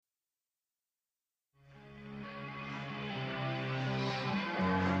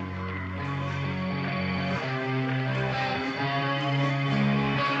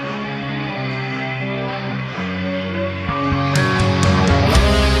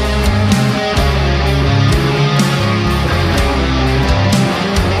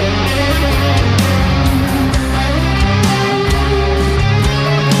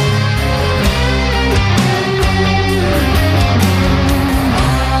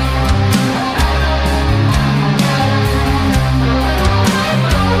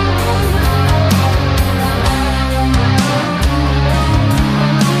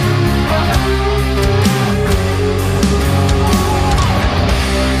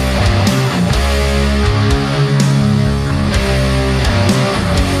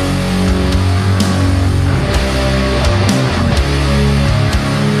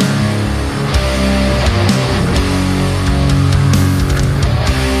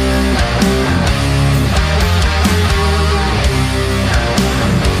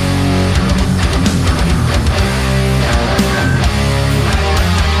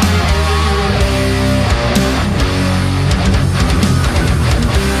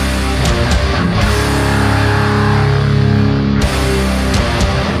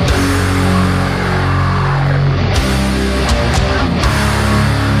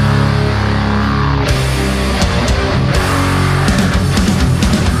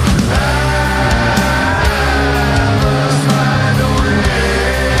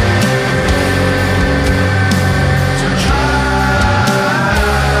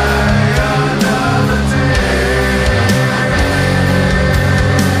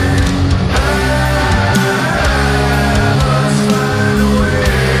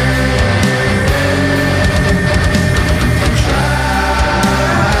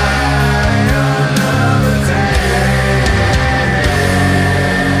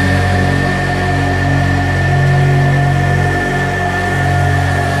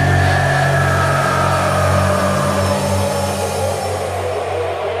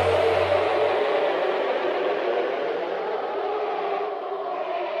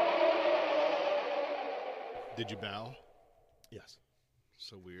Did you bow? Yes.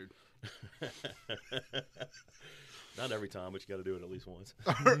 So weird. Not every time, but you got to do it at least once.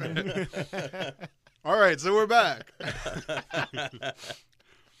 All right, so we're back.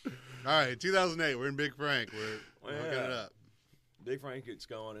 All right, 2008. We're in Big Frank. We're hooking it up. Big Frank gets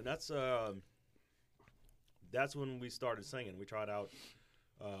going, and that's when we started singing. We tried out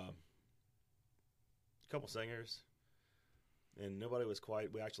a couple singers, and nobody was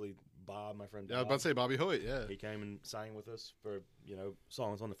quite. We actually, Bob, my friend Bob, Yeah, I was about to say Bobby Hoyt. Yeah, he came and sang with us for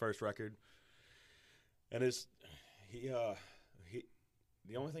songs on the first record, and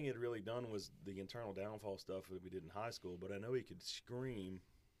the only thing he had really done was the internal downfall stuff that we did in high school. But I know he could scream.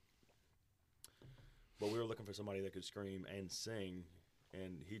 But we were looking for somebody that could scream and sing,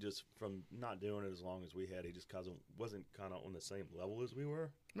 and he just, from not doing it as long as we had, he just wasn't kind of on the same level as we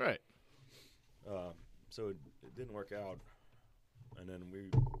were. right. So it didn't work out, and then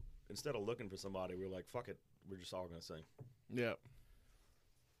instead of looking for somebody, we were like, fuck it, we're just all going to sing. Yeah.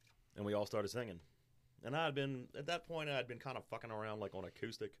 And we all started singing. And at that point, I'd been kind of fucking around like on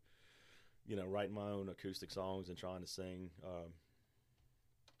acoustic, writing my own acoustic songs and trying to sing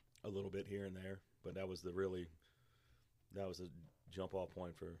a little bit here and there. But that was a jump off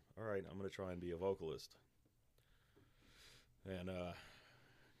point for, all right, I'm going to try and be a vocalist. And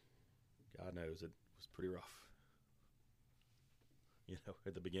God knows it was pretty rough,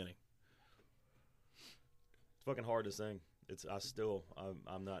 at the beginning. It's fucking hard to sing.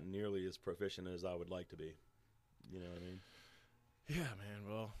 I'm not nearly as proficient as I would like to be. You know what I mean? Yeah, man.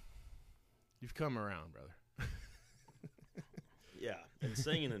 Well, you've come around, brother. Yeah, and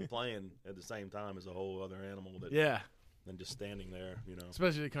singing and playing at the same time is a whole other animal. Than just standing there,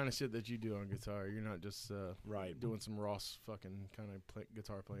 Especially the kind of shit that you do on guitar. You're not just right doing some Ross fucking kind of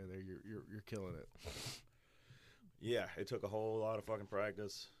guitar playing there. You're killing it. Yeah, it took a whole lot of fucking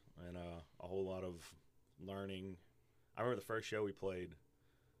practice and a whole lot of learning. I remember the first show we played.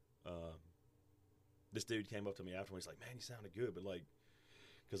 This dude came up to me afterwards. He's like, "Man, you sounded good," but like.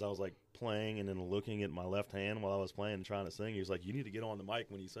 Because I was like playing and then looking at my left hand while I was playing and trying to sing. He was like, "You need to get on the mic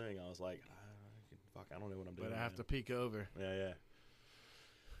when you sing." I was like, "Fuck, I don't know what I'm doing." But I have to peek over. Yeah.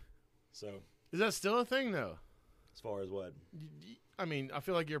 So, is that still a thing though? As far as what? I mean, I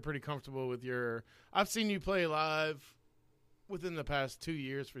feel like you're pretty comfortable with your. I've seen you play live within the past 2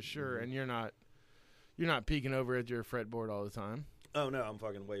 years for sure, and you're not peeking over at your fretboard all the time. Oh no, I'm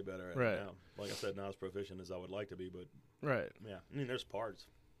fucking way better at it now. Like I said, not as proficient as I would like to be, but yeah. I mean, there's parts.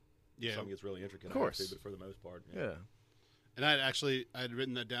 Yeah, some gets really intricate, of course, but for the most part, yeah. And I'd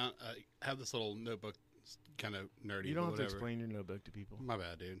written that down. I have this little notebook, kind of nerdy. You don't have whatever. to explain your notebook to people. My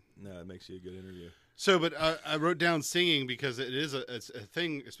bad, dude. No, it makes you a good interview. So, but I wrote down singing because it's a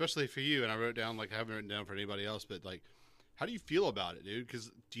thing, especially for you. And I wrote down, like, I haven't written down for anybody else, but like, how do you feel about it, dude?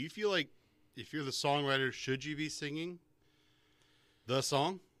 Because do you feel like if you're the songwriter, should you be singing the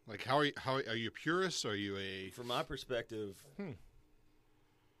song? Like, how are you a purist? Are you a? From my perspective,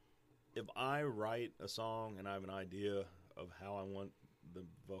 if I write a song and I have an idea of how I want the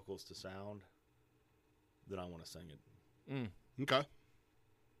vocals to sound, then I want to sing it. Okay.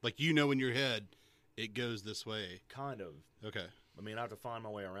 Like, in your head, it goes this way. Kind of. Okay. I mean, I have to find my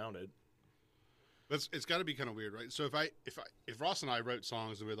way around it. It's got to be kind of weird, right? So if Ross and I wrote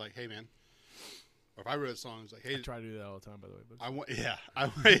songs and we're like, "Hey, man," or if I wrote songs like, "Hey," I try to do that all the time, by the way. But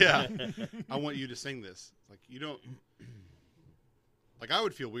I want you to sing this. Like, you don't. Like, I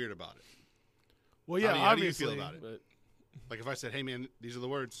would feel weird about it. Well, yeah, how do you obviously. feel about it? But like, if I said, "Hey, man, these are the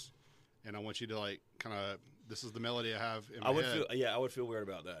words," and I want you to like kind of, this is the melody I have in my head. I would feel weird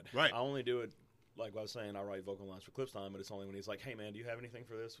about that. Right. I only do it, like I was saying, I write vocal lines for Clips Time, but it's only when he's like, "Hey, man, do you have anything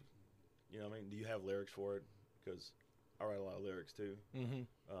for this? You know what I mean? Do you have lyrics for it?" Because I write a lot of lyrics too. mm-hmm.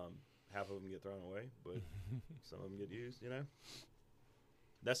 Half of them get thrown away, but some of them get used.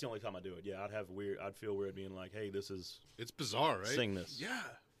 That's the only time I do it. Yeah, I'd feel weird being like, "Hey, It's bizarre, right? Sing this." Yeah,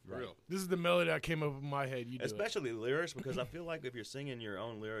 for right. real. This is the melody that came up in my head. You do especially lyrics, because I feel like if you're singing your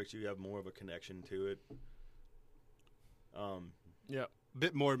own lyrics, you have more of a connection to it. Yeah.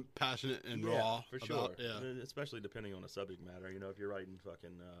 Bit more passionate and raw. For sure. Yeah. Especially depending on the subject matter. If you're writing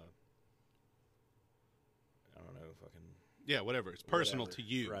fucking, I don't know, fucking. Yeah, whatever. It's personal whatever. to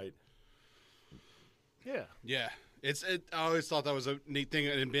you. Right. Yeah. Yeah. I always thought that was a neat thing.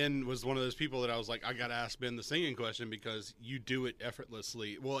 And Ben was one of those people that I was like, I got to ask Ben the singing question because you do it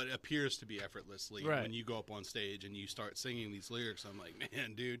effortlessly. Well, it appears to be effortlessly when you go up on stage and you start singing these lyrics. I'm like,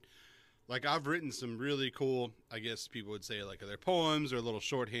 man, dude. Like, I've written some really cool, I guess people would say, like, they're poems or little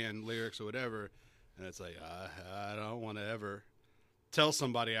shorthand lyrics or whatever. And it's like, I don't want to ever tell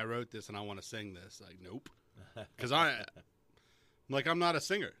somebody I wrote this and I want to sing this. Like, nope. Because I'm not a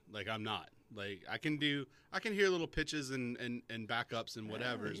singer. Like, I'm not. Like I can hear little pitches and backups and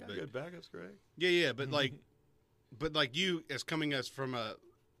whatever's, Yeah, but good backups, Greg. yeah, but like you as coming as from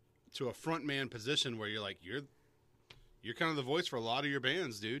to a front man position where you're like you're kind of the voice for a lot of your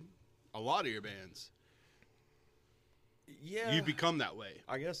bands, dude. A lot of your bands. Yeah, You become that way.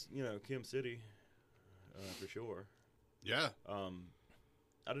 I guess Kim City, for sure. Yeah.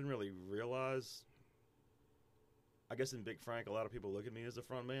 I didn't really realize. I guess in Big Frank, a lot of people look at me as a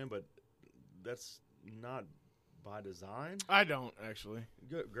front man, but that's not by design. I don't actually.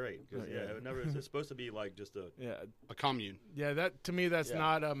 Good, great. It's supposed to be like just a commune. Yeah, that to me that's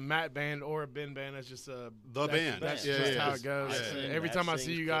not a Matt band or a Ben band. It's just the band. That's just how it goes. Every time I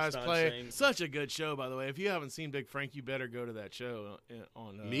see you guys play, such a good show. By the way, if you haven't seen Big Frank, you better go to that show.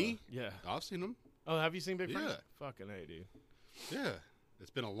 On me? Yeah, I've seen them. Oh, have you seen Big Frank? Yeah. Fucking A, dude. Yeah. It's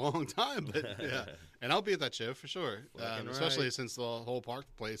been a long time, but yeah. And I'll be at that show for sure. Especially since the whole park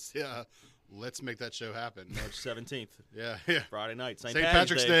place. Yeah. Let's make that show happen. March 17th. Yeah. Friday night. St.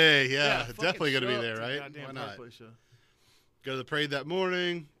 Patrick's Day. Yeah. fucking Definitely going to be show there, up to right? goddamn Why Park not? Place show. Go to the parade that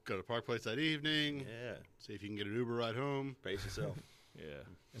morning. Go to Park Place that evening. Yeah. See if you can get an Uber ride home. Pace yourself. Yeah,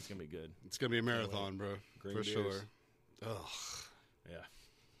 it's gonna be good. It's going to be a marathon, bro. Green for beers. sure. Ugh. Yeah.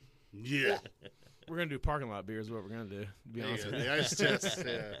 Yeah. We're gonna do parking lot beers. Is what we're gonna do. To be honest with you. The ice test.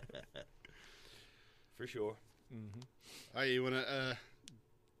 Yeah. For sure. Mm-hmm. All right, you want to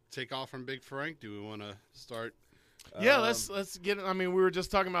take off from Big Frank? Do we want to start? Yeah, let's get. I mean, we were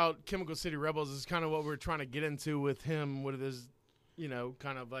just talking about Chemical City Rebels. Is kind of what we're trying to get into with him. What it is,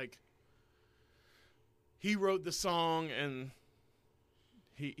 kind of like he wrote the song and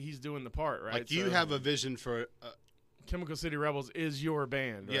he's doing the part, right? Like you have a vision for. Chemical City Rebels is your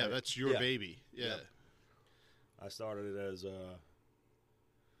band, right? Yeah, that's your baby. Yeah. Yep. I started it as it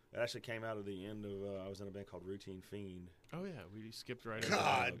actually came out of the end of I was in a band called Routine Fiend. Oh yeah, we skipped right over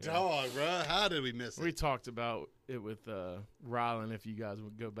God, that. dog, bro. How did we miss it? We talked about it with Rylan. If you guys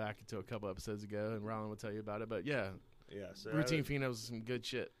would go back to a couple episodes ago, and Rylan would tell you about it. But yeah, So Routine Fiend was some good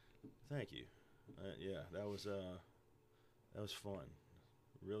shit. Thank you. That was fun.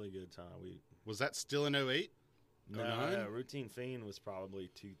 Really good time. Was that still in 08? No, 09? Routine Fiend was probably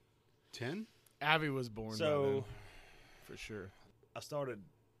 10. Abby was born by then, for sure. I started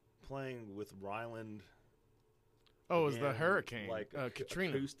playing with Ryland. Oh, it was the hurricane, like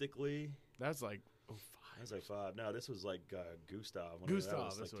Katrina. Acoustically. That's like That was like 5. No, this was like Gustav. Gustav, that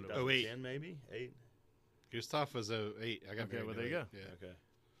was that's like what it was. 2010 maybe? 8? Gustav was 08. I got Okay, married well, in there you 08. go. Yeah. Okay.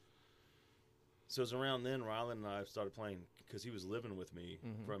 So it was around then Ryland and I started playing because he was living with me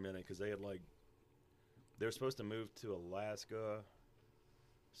for a minute because they were supposed to move to Alaska,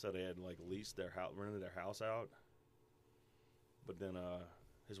 so they had leased their house, rented their house out. But then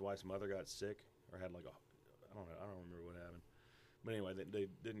his wife's mother got sick or had I don't remember what happened. But anyway, they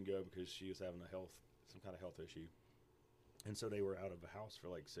didn't go because she was having some kind of health issue, and so they were out of the house for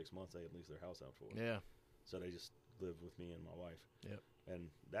 6 months. They had leased their house out for. Yeah. So they just lived with me and my wife. Yep. And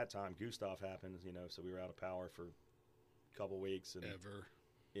that time Gustav happened, so we were out of power for a couple weeks. And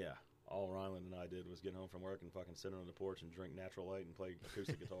yeah, all Ryland and I did was get home from work and fucking sit on the porch and drink Natural Light and play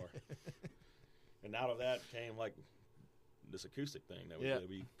acoustic guitar. And out of that came this acoustic thing that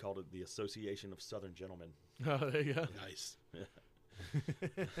we called it the Association of Southern Gentlemen. Oh, there you go. Nice.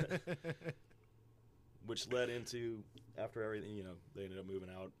 Which led into, after everything, they ended up moving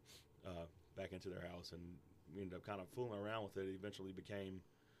out back into their house, and we ended up kind of fooling around with it. It eventually became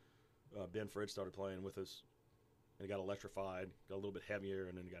Ben Fritz started playing with us, and it got electrified, got a little bit heavier,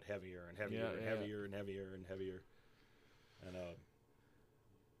 and then it got heavier and heavier and heavier and heavier and heavier. And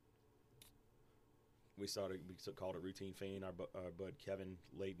we called it Routine Fiend. Our bud Kevin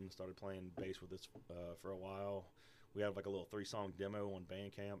Layton started playing bass with us for a while. We had a little 3-song demo on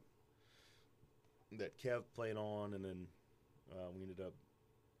Bandcamp that Kev played on, and then we ended up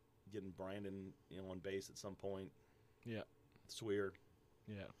getting Brandon on bass at some point. Yeah. Swear.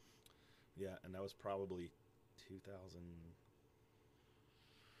 Yeah. Yeah, and that was probably 2000.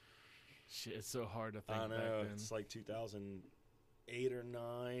 Shit, it's so hard to think I know, back then. it's 2008 or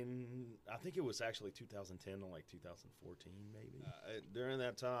 9. I think it was actually 2010 to 2014 maybe. During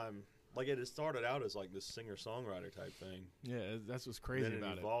that time, it had started out as this singer-songwriter type thing. Yeah, that's what's crazy then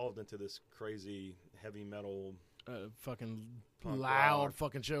about it evolved into this crazy heavy metal fucking punk loud rock.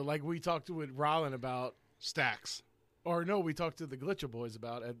 fucking show. Like we talked with Rylan about. Stacks. Or no, we talked to the Glitcher Boys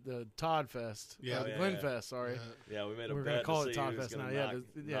about at the Todd Fest. Yeah. The Glen Fest, sorry. Yeah, we made a We're bet going to call to it see Todd who's Fest now. gonna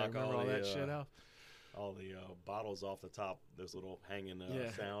Yeah, knock remember all that shit out? All the bottles off the top, those little hanging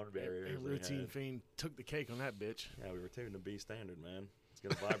sound barriers. And Routine Fiend took the cake on that bitch. Yeah, we were tuning the B standard, man. It's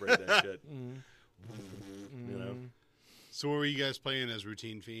going to vibrate that shit. Mm-hmm. You know? So where were you guys playing as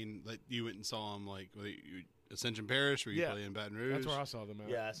Routine Fiend? Like you went and saw them, like Ascension Parish, or you playing Baton Rouge? That's where I saw them at.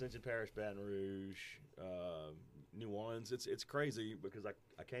 Yeah, Ascension Parish, Baton Rouge, New Orleans. It's crazy because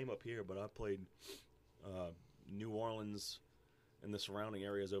I came up here, but I played New Orleans and the surrounding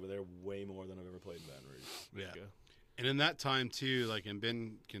areas over there way more than I've ever played in Baton Rouge. Yeah. And in that time too, like, and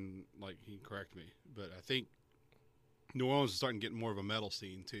Ben can, like, he can correct me, but I think New Orleans is starting to get more of a metal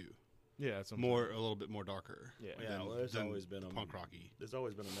scene too. Yeah, it's a little bit more darker. Yeah. Well, there's always been a punk rocky. There's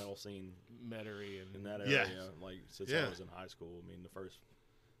always been a metal scene, metary, in that area. Like since I was in high school. I mean, the first,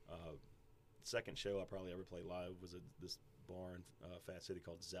 second show I probably ever played live was at this bar in Fat City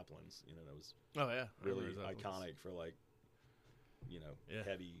called Zeppelin's. You know, that was really iconic for, like, you know,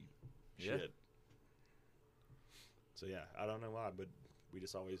 heavy shit. So yeah, I don't know why, but we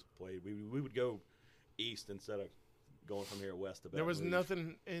just always played. We would go east instead of going from here west to Baton Rouge. There was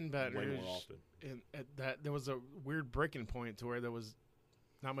nothing in Baton Rouge. Way more often. At that, there was a weird breaking point to where there was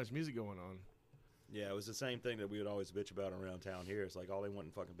not much music going on. Yeah, it was the same thing that we would always bitch about around town here. It's like all they want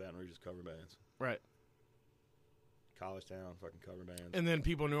in fucking Baton Rouge is cover bands. Right. College town, fucking cover bands. And then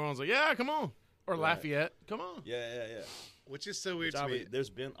people in New Orleans like, yeah, come on. Or Lafayette, come on. Yeah. Which is so weird to me.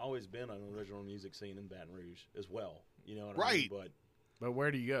 There's always been an original music scene in Baton Rouge as well. You know what I mean? But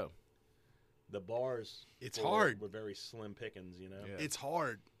where do you go? The bars, hard. Were very slim pickings, you know. Yeah. It's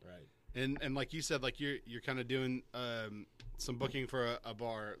hard, right? And like you said, like you're kind of doing some booking for a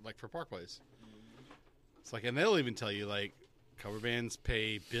bar, like for Park Place. It's like, and they'll even tell you, like, cover bands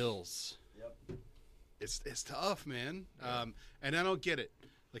pay bills. Yep. It's tough, man. Yeah. And I don't get it.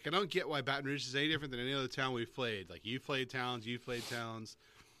 Like, I don't get why Baton Rouge is any different than any other town we've played. Like, you've played towns,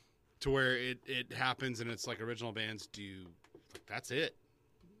 to where it happens and it's like original bands do. Like, that's it.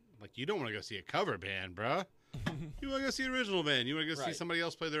 Like, you don't want to go see a cover band, bruh. You want to go see an original band. You want to go see somebody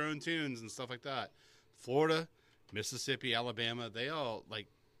else play their own tunes and stuff like that. Florida, Mississippi, Alabama, they all, like,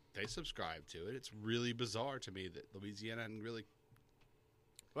 they subscribe to it. It's really bizarre to me that Louisiana hadn't really.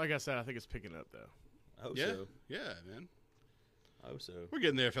 Like I said, I think it's picking up, though. I hope so. Yeah, man. I hope so. We're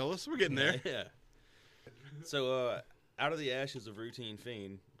getting there, fellas. We're getting there. Yeah. So, out of the ashes of Routine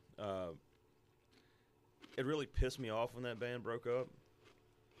Fiend, it really pissed me off when that band broke up.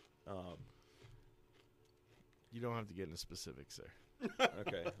 You don't have to get into specifics there.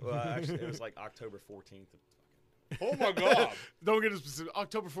 Okay. Well, actually, it was like October 14th. Oh, my God. Don't get into specifics.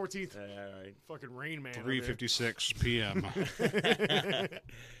 October 14th. Yeah, all right. Fucking Rain Man. 3:56 p.m.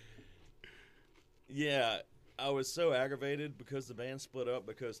 Yeah. I was so aggravated because the band split up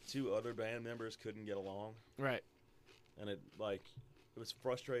because two other band members couldn't get along. Right. And it was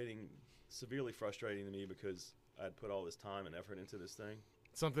frustrating, severely frustrating to me because I'd put all this time and effort into this thing.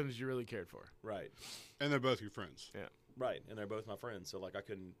 Something that you really cared for. Right. And they're both your friends. Yeah. Right. And they're both my friends. So, like, I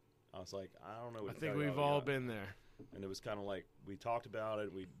was like, I don't know what I think we've all been there. And it was kind of like, we talked about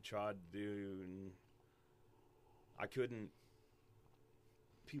it, we tried to do, and I couldn't.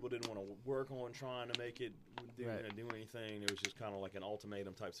 People didn't want to work on trying to make it do anything. It was just kind of like an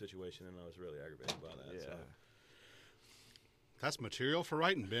ultimatum type situation, and I was really aggravated by that. Yeah. So. That's material for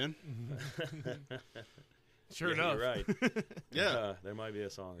writing, Ben. Sure enough. You're right. Yeah. There might be a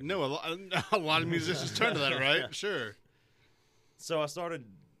song. No, a lot of musicians turn to that, right? Sure. So I started,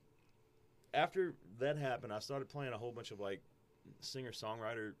 after that happened, I started playing a whole bunch of, like,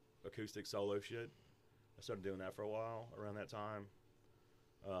 singer-songwriter acoustic solo shit. I started doing that for a while around that time.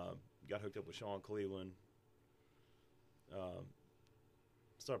 Got hooked up with Sean Cleveland.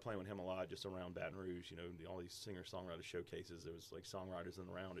 Started playing with him a lot just around Baton Rouge, you know, all these singer-songwriter showcases. There was, like, songwriters in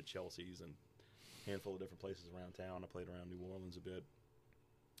and around at Chelsea's and a handful of different places around town. I played around New Orleans a bit.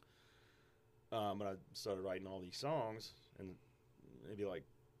 But I started writing all these songs, and maybe, like,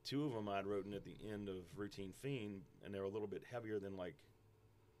 two of them I'd written at the end of Routine Fiend, and they were a little bit heavier than, like,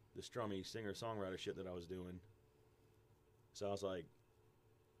 the strummy singer-songwriter shit that I was doing. So I was like,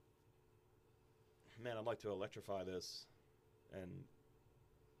 man, I'd like to electrify this. And,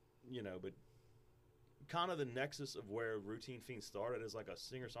 you know, but kind of the nexus of where Routine Fiend started is like a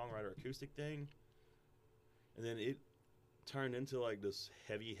singer-songwriter acoustic thing. And then it turned into like this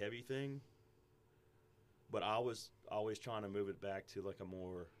heavy thing. But I was always trying to move it back to like a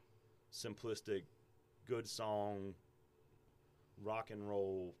more simplistic, good song, rock and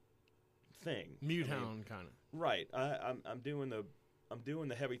roll thing. Mute-hound kind of. Right. I'm doing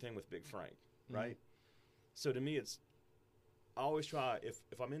the heavy thing with Big Frank, right? So to me, I always try, if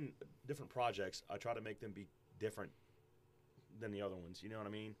I'm in different projects, I try to make them be different than the other ones. You know what I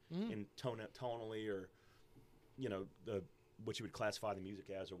mean? In tonally, or, you know, what you would classify the music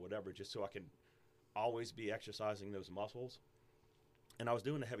as or whatever, just so I can always be exercising those muscles. And I was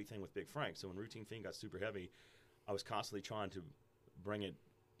doing the heavy thing with Big Frank. So when Routine Fiend got super heavy, I was constantly trying to bring it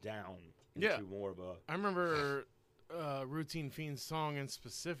down Yeah. into more of a. I remember Routine Fiend's song in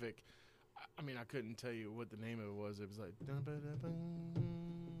specific. I mean, I couldn't tell you what the name of it was. It was like.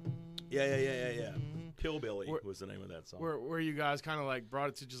 Yeah. Pillbilly was the name of that song. Where you guys kind of like brought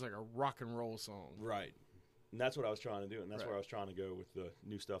it to just like a rock and roll song. Right. And that's what I was trying to do, and that's Right. where I was trying to go with the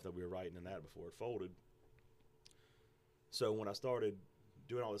new stuff that we were writing and that before it folded. So when I started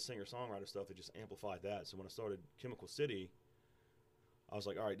doing all the singer-songwriter stuff, it just amplified that. So when I started Chemical City, I was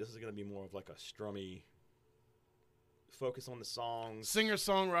like, all right, this is going to be more of like a strummy focus on the songs.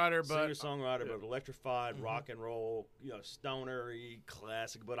 Singer-songwriter, but electrified, rock and roll, stoner-y,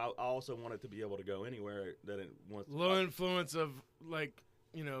 classic. But I also wanted to be able to go anywhere that it wants. Low influence of like,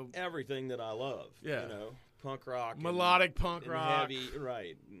 everything that I love. Yeah. Punk rock. Melodic punk rock. Heavy,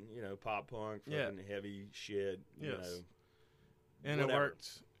 right. Pop punk, fucking heavy shit, Yes. And whatever.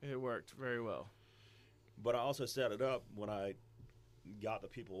 It worked very well. But I also set it up when I got the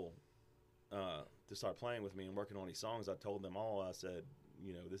people to start playing with me and working on these songs. I told them all, I said,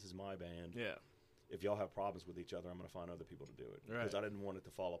 this is my band. Yeah. If y'all have problems with each other, I'm going to find other people to do it. Right. Because I didn't want it to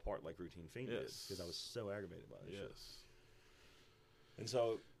fall apart like Routine Fiend did. Yes. Because I was so aggravated by this shit. Yes. And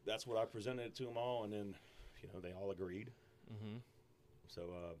so that's what I presented it to them all, and then, they all agreed. Mm-hmm. So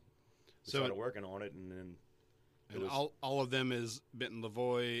we started working on it, and then And all of them is Benton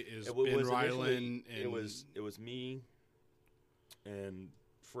Lavoie, is it Ben was Ryland. And it was me and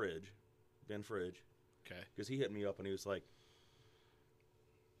Ben Fridge. Okay. Because he hit me up and he was like,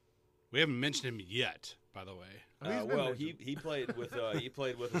 we haven't mentioned him yet, by the way. he played with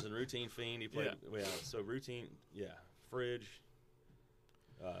us in Routine Fiend. He played Fridge.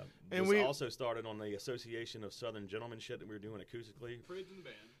 And we also started on the Association of Southern Gentlemen shit that we were doing acoustically. Fridge and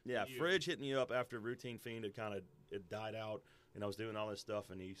Ben. Yeah, Fridge hit me up after Routine Fiend had it died out, and I was doing all this stuff,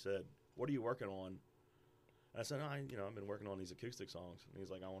 and he said, "What are you working on?" And I said, I've been working on these acoustic songs. And he's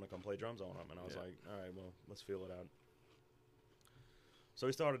like, "I want to come play drums on them." And I was like, "All right, well, let's feel it out." So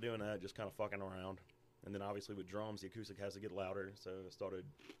we started doing that, just kind of fucking around. And then obviously with drums, the acoustic has to get louder, so I started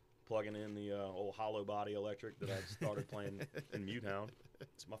plugging in the old hollow body electric that I started playing in Mewtown.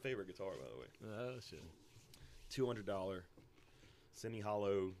 It's my favorite guitar, by the way. Oh, shit. $200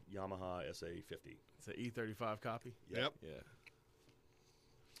 semi-hollow Yamaha SA50. It's an E35 copy? Yep.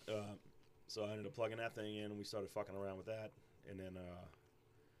 Yeah. So I ended up plugging that thing in, and we started fucking around with that. And then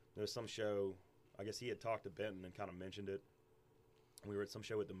there was some show, I guess he had talked to Benton and kind of mentioned it. We were at some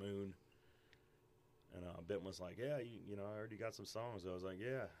show at the Moon, and Benton was like, "Yeah, I heard you got some songs." I was like,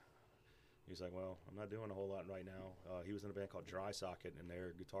 "Yeah." He's like, "Well, I'm not doing a whole lot right now." He was in a band called Dry Socket, and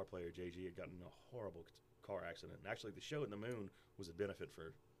their guitar player, JG, had gotten in a horrible car accident. And actually, the show at the Moon was a benefit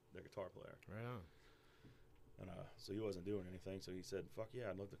for their guitar player. Right on. And so he wasn't doing anything, so he said, "Fuck yeah,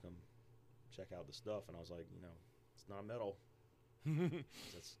 I'd love to come check out the stuff." And I was like, it's not metal.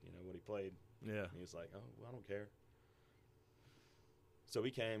 That's, what he played. Yeah. And he was like, "Oh, well, I don't care." So we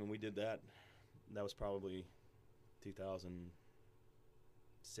came and we did that. That was probably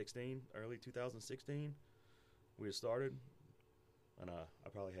 2016, early 2016. We had started, and I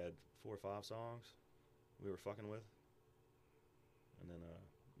probably had 4 or 5 songs we were fucking with. And then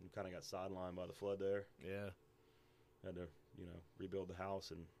we kind of got sidelined by the flood there. Yeah. Had to, rebuild the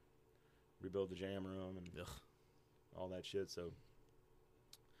house and rebuild the jam room and all that shit. So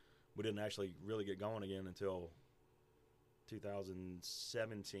we didn't actually really get going again until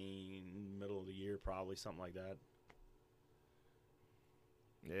 2017, middle of the year, probably, something like that.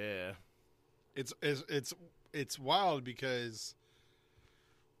 Yeah. It's wild because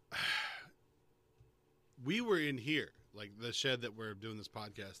we were in here, like the shed that we're doing this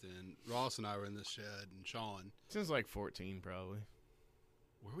podcast in. Ross and I were in this shed, and Sean. Since like 14, probably.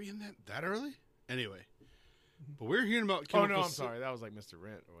 Were we in that early? Anyway, but we were hearing about. I'm sorry, that was like Mr.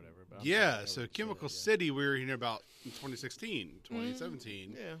 Rent or whatever. But so Chemical City, we were hearing about in 2016,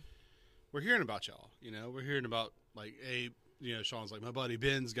 2017. Yeah. We're hearing about y'all. We're hearing about like Sean's like, my buddy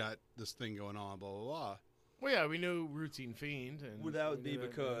Ben's got this thing going on, blah blah blah. Well, yeah, we knew Routine Fiend, and well, that would be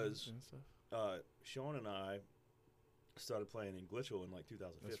because and stuff. Sean and I started playing in Glitchell in like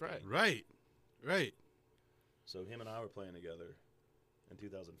 2015. That's right. Right. So him and I were playing together in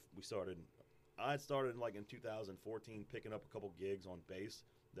 2000. I had started like in 2014 picking up a couple gigs on bass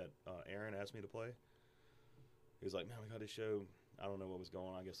that Aaron asked me to play. He was like, "Man, we got this show." I don't know what was going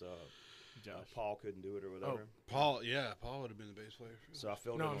on. I guess Paul couldn't do it or whatever. Paul would have been the bass player. So I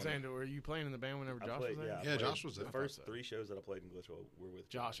filled No, in I'm on saying, were you playing in the band whenever Josh was there? Yeah, Josh was there. The first 3 shows that I played in Glitchell were with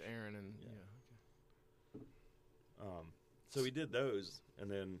Josh, Aaron, and So we did those,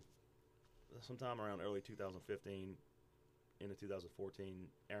 and then sometime around early 2015, into 2014,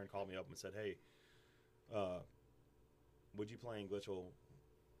 Aaron called me up and said, "Hey, would you play in Glitchell?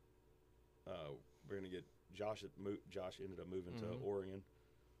 We're gonna get Josh. Josh ended up moving to Oregon,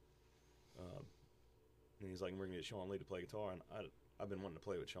 and he's like, we're gonna get Sean Lee to play guitar, and I've been wanting to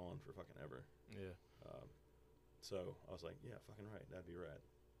play with Sean for fucking ever. Yeah. So I was like, yeah, fucking right, that'd be rad.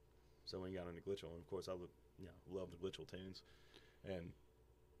 So we got into Glitchell, and of course I love the Glitchell tunes, and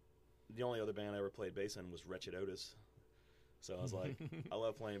the only other band I ever played bass in was Wretched Otis. So I was like, I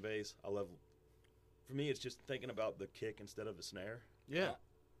love playing bass. For me, it's just thinking about the kick instead of the snare. Yeah,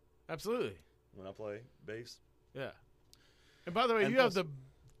 absolutely. When I play bass. Yeah. And by the way, you have the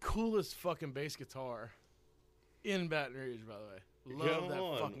coolest fucking bass guitar in Baton Rouge, by the way. Love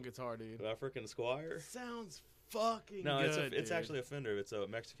that fucking guitar, dude. That freaking Squire? Sounds fucking no, good. it's actually a Fender. It's a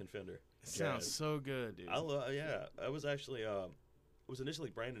Mexican Fender. It sounds so good, dude. Yeah. I was actually, it was initially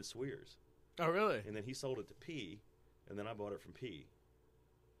Brandon Swears. Oh, really? And then he sold it to P, and then I bought it from P.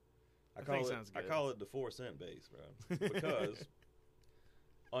 I call it the 4-cent bass, bro. Because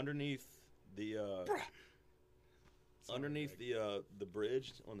underneath the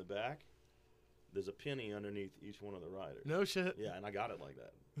bridge on the back, there's a penny underneath each one of the riders. No shit. Yeah, and I got it like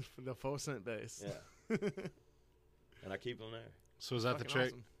that. The 4-cent bass. Yeah. And I keep them there. So is that the Fucking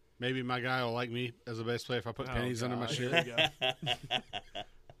trick? awesome. Maybe my guy will like me as a bass player if I put pennies under my shit. There you go.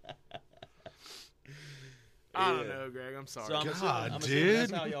 I don't know, Greg. I'm sorry. So I'm assuming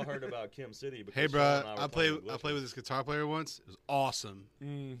that's how y'all heard about Kim City. Hey, bro, I played with this guitar player once. It was awesome.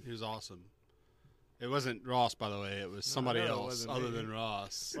 He was awesome. It wasn't Ross, by the way. It was somebody else other than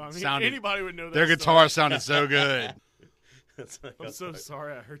Ross. Well, I mean, anybody would know that. Their guitar sounded so good. I'm so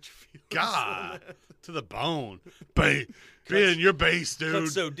sorry I hurt your feelings. God, to the bone. Being your bass, dude.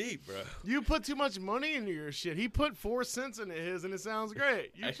 Cuts so deep, bro. You put too much money into your shit. He put 4 cents into his, and it sounds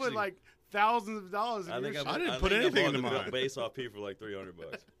great. You Actually, put like thousands of dollars in your shit. I didn't put anything into mine. Bass off P for like $300.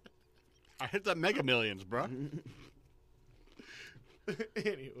 I hit that Mega Millions, bro.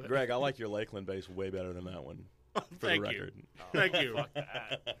 Anyway. Greg, I like your Lakeland bass way better than that one. For Thank the you. record. Thank you.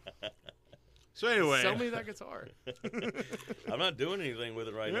 So anyway, sell me that guitar. I'm not doing anything with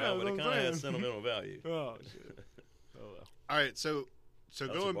it right now, but it kind of has sentimental value. Oh shit. Oh well. All right, so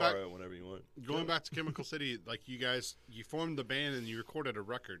going back, whenever you want. Going back to Chemical City, like you formed the band and you recorded a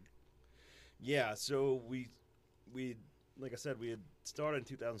record. Yeah, so we like I said, we had started in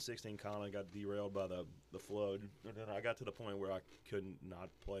 2016, kind of got derailed by the flood, and then I got to the point where I couldn't not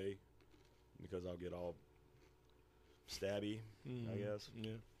play because I'll get all stabby, I guess,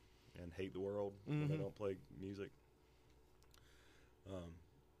 and hate the world when I don't play music.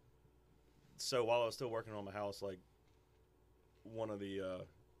 So while I was still working on my house, like one of the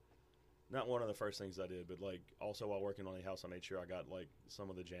not one of the first things I did, but like also while working on the house, I made sure I got like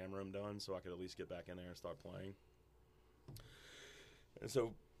some of the jam room done so I could at least get back in there and start playing. And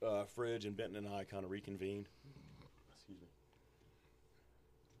so Fridge and Benton and I kind of reconvened. Excuse me.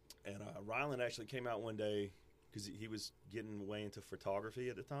 And Ryland actually came out one day because he was getting way into photography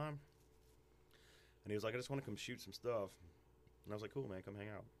at the time. And he was like, I just want to come shoot some stuff. And I was like, cool, man, come hang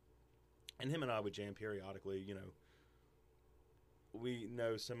out. And him and I would jam periodically, you know. We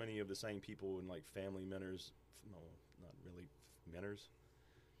know so many of the same people and like family mentors. No, not really mentors.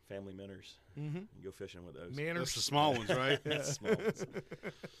 Family mentors. You go fishing with those. Manners. That's the small ones, right? Yeah, small ones.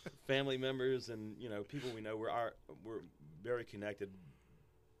 Family members and, you know, people we know. We're very connected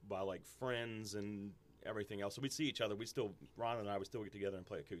by like friends and everything else. So we'd see each other. Ron and I would still get together and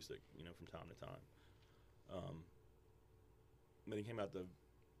play acoustic, you know, from time to time. But he came out to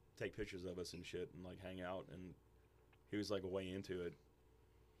take pictures of us and shit and like hang out, and he was like way into it.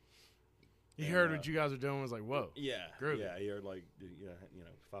 He heard what you guys were doing and was like, whoa. Yeah. Groovy. Yeah, he heard like, you know,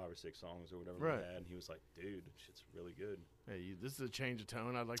 5 or 6 songs or whatever we had, and he was like, dude, shit's really good. Hey, this is a change of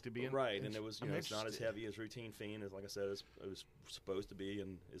tone I'd like to be in. Right, and it was, you know, it's not as heavy as Routine Fiend, as like I said, it was supposed to be,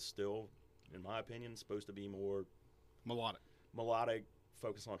 and is still, in my opinion, supposed to be more melodic,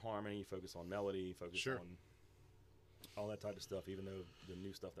 focus on harmony, focus on melody, focus on all that type of stuff, even though the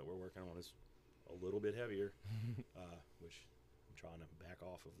new stuff that we're working on is a little bit heavier, which I'm trying to back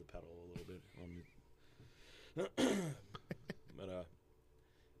off of the pedal a little bit. But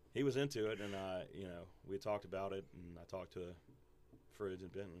he was into it, and you know, we talked about it, and I talked to Fridge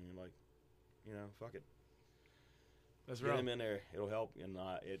and Benton, and like, you know, fuck it. That's right. Get him in there; it'll help. And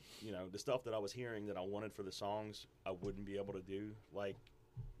you know, the stuff that I was hearing that I wanted for the songs, I wouldn't be able to do. Like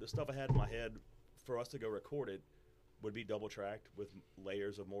the stuff I had in my head for us to go record it would be double tracked with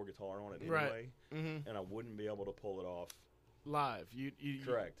layers of more guitar on it anyway, and I wouldn't be able to pull it off live. You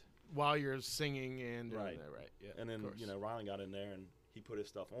correct while you're singing and right, yeah. And then you know, Rylan got in there and he put his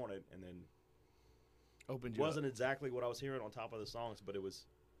stuff on it, and then opened. Wasn't exactly what I was hearing on top of the songs, but it was.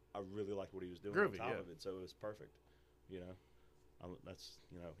 I really liked what he was doing on top of it, so it was perfect. You know, that's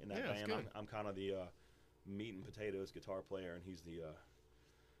in that Yeah, band. I'm kind of the meat and potatoes guitar player, and he's the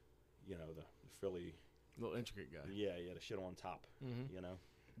the frilly little intricate guy. Yeah, the shit on top. Mm-hmm. You know,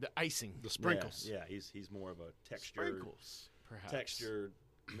 the icing, the sprinkles. Yeah, he's more of a texture, sprinkles, perhaps texture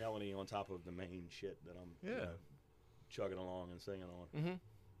melody on top of the main shit that I'm chugging along and singing on. Mm-hmm.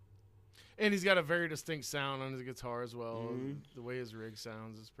 And he's got a very distinct sound on his guitar as well. Mm-hmm. The way his rig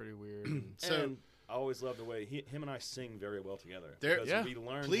sounds is pretty weird. And I always love the way him and I sing very well together. Because we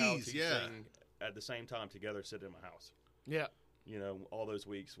learned how to sing at the same time together, sitting in my house. Yeah. You know, all those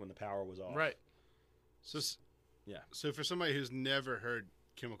weeks when the power was off. Right. So for somebody who's never heard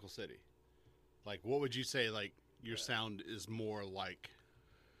Chemical City, like, what would you say, like, your sound is more like?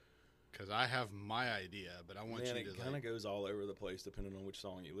 Because I have my idea, but I want you to. It kind of goes all over the place depending on which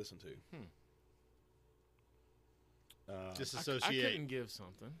song you listen to. Disassociate. I couldn't give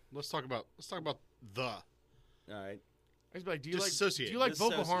something. Let's talk about the. All right. I was like, do you like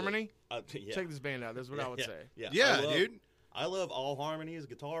vocal harmony? Check this band out. That's what I would say. Yeah, dude. I love all harmonies,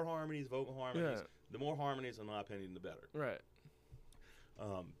 guitar harmonies, vocal harmonies. Yeah. The more harmonies, in my opinion, the better. Right.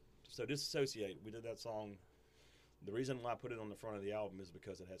 So Disassociate, we did that song. The reason why I put it on the front of the album is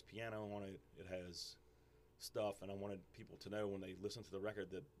because it has piano on it. It has stuff, and I wanted people to know when they listen to the record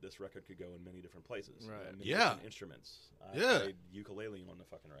that this record could go in many different places. Right. Many different instruments. I played ukulele on the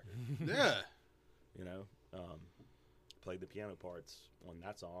fucking record. Yeah. You know, played the piano parts on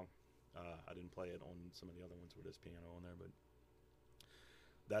that song. I didn't play it on some of the other ones where there's piano on there, but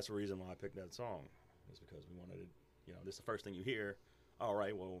that's the reason why I picked that song. Is because we wanted it. This is the first thing you hear. All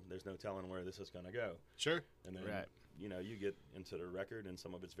right, well, there's no telling where this is going to go. Sure. And then, you get into the record, and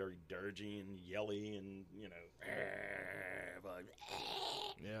some of it's very dirgy and yelly and, but,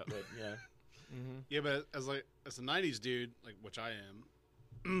 Yeah, but as a 90s dude, like, which I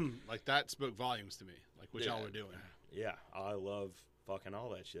am, like, that spoke volumes to me, like, what y'all were doing. Yeah, I love fucking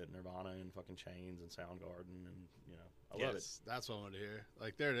all that shit. Nirvana and fucking Chains and Soundgarden, and, I love it. That's what I wanted to hear.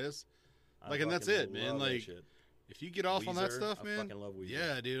 Like, there it is. Like, and that's it, man. Like, if you get off on that stuff, man. I fucking love Weezer.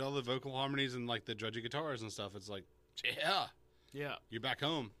 Yeah, dude, all the vocal harmonies and, like, the drudgy guitars and stuff, it's like, yeah, you're back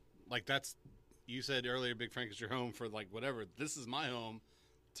home. Like, that's, you said earlier, Big Frank is your home for, like, whatever. This is my home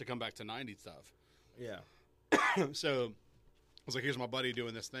to come back to 90s stuff. Yeah. So I was like, here's my buddy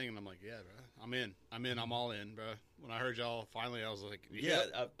doing this thing, and I'm like, yeah, bro, I'm all in, bro. When I heard y'all finally, I was like,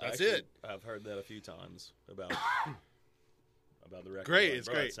 that's it. I've heard that a few times about the record. Great, like, it's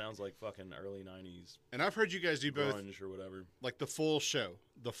great. It sounds like fucking early 90s. And I've heard you guys do both, grunge or whatever. Like the full show,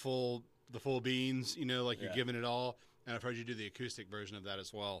 the full beans, like you're giving it all. And I've heard you do the acoustic version of that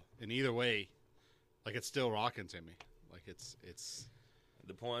as well. And either way, like, it's still rocking to me. Like, it's.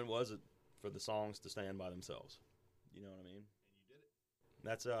 The point was for the songs to stand by themselves. You know what I mean? And you did it.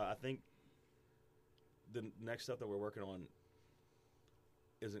 That's I think the next stuff that we're working on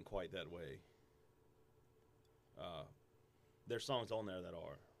isn't quite that way. There's songs on there that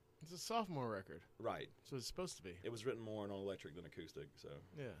are. It's a sophomore record. Right. So it's supposed to be. It was written more on electric than acoustic, so.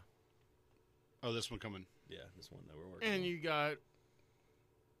 Yeah. Oh, this one coming. Yeah, this one that we're working on. And you got,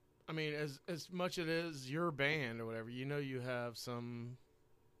 I mean, as much it is your band or whatever, you have some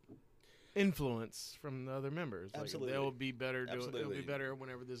influence from the other members. Absolutely. Like, they'll be better it'll be better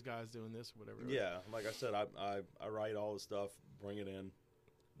whenever this guy's doing this or whatever. Yeah, like I said, I write all the stuff, bring it in.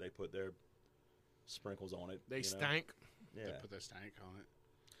 They put their sprinkles on it. They stank. Yeah. They put their stank on it.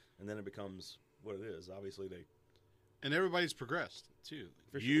 And then it becomes what it is. Obviously, and everybody's progressed too.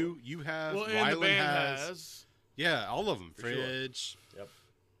 For sure. You have. Well, and the band has. Yeah, all of them. For Fridge. Sure. Yep.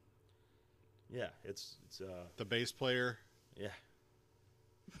 Yeah, it's the bass player. Yeah.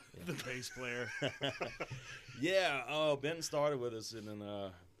 The bass player. Yeah. Oh, Benton started with us, and then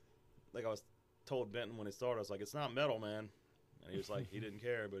like I was told Benton when he started, I was like, "It's not metal, man," and he was like, he didn't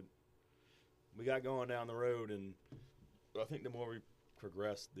care, but we got going down the road, and I think the more we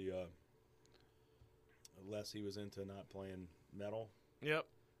progressed, the less he was into not playing metal. Yep.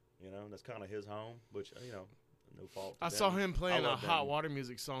 That's kind of his home, which, no fault to I Benton. saw him playing a hot Benton. water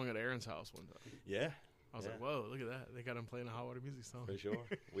music song at Aaron's house one time. Yeah. I was like, whoa, look at that. They got him playing a hot water music song. For sure.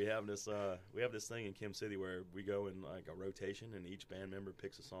 We have this thing in Kim City where we go in like a rotation, and each band member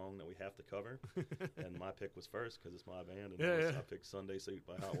picks a song that we have to cover. And my pick was first because it's my band, and I picked Sunday Suit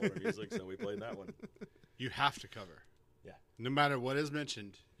by Hot Water Music, so we played that one. You have to cover. Yeah. No matter what is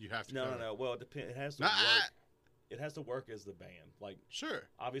mentioned, you have to cover. No. Well, it depends. It has to work. It has to work as the band. Like, sure.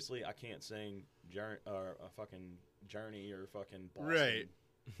 Obviously, I can't sing fucking Journey or fucking Boston. Right.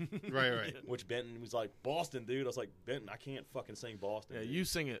 Right. Which Benton was like, Boston, dude. I was like, Benton, I can't fucking sing Boston. Yeah, dude. you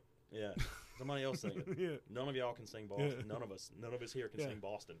sing it. Yeah. Somebody else sing it. Yeah. None of y'all can sing Boston. Yeah. None of us here can sing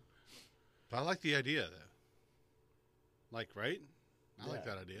Boston. But I like the idea, though. Like, right? I like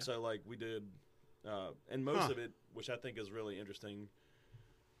that idea. So, like, we did, and most of it, which I think is really interesting,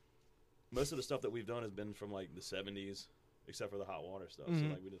 most of the stuff that we've done has been from, like, the 70s, except for the Hot Water stuff. So,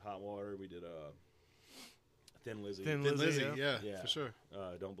 like, we did Hot Water, we did Thin Lizzy. Thin Lizzy, yeah, for sure.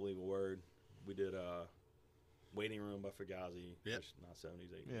 Don't Believe a Word. We did Waiting Room by Fugazi. Yep. Not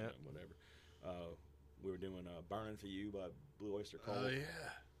 70s, 80s, whatever. We were doing Burning for You by Blue Oyster Cult. Oh,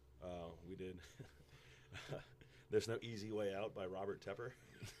 yeah. We did There's No Easy Way Out by Robert Tepper.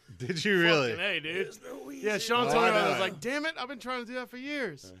 Did you really? Fucking A, dude. There's no easy Yeah, Sean way told me out. about it. I was like, damn it, I've been trying to do that for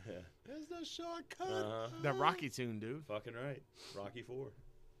years. There's no shortcut. That Rocky tune, dude. Fucking right. Rocky 4.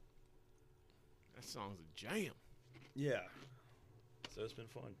 That song's a jam. Yeah. So it's been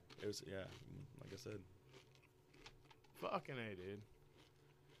fun. It was, like I said. Fucking A, dude.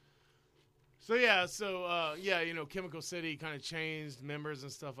 So, you know, Chemical City kind of changed members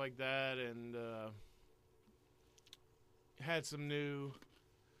and stuff like that, and had some new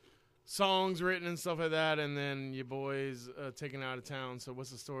songs written and stuff like that, and then your boys taken out of town. So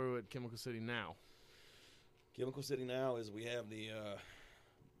what's the story with Chemical City now? Chemical City now is we have the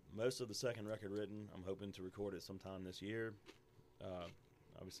most of the second record written. I'm hoping to record it sometime this year.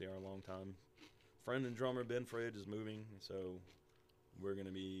 Obviously, our longtime friend and drummer, Ben Fridge, is moving, so we're going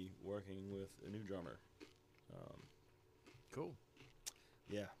to be working with a new drummer. Cool.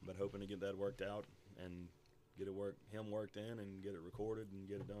 Yeah, but hoping to get that worked out and get him worked in and get it recorded and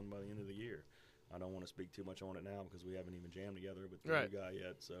get it done by the end of the year. I don't want to speak too much on it now because we haven't even jammed together with the new guy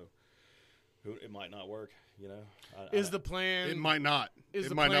yet, so it might not work, you know. Is the plan... It might not.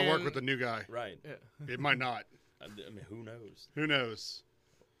 It might not work with the new guy. Right. Yeah. It might not. I mean, who knows? Who knows?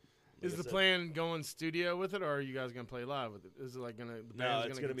 Is the plan going studio with it, or are you guys going to play live with it? Is it like going to... No,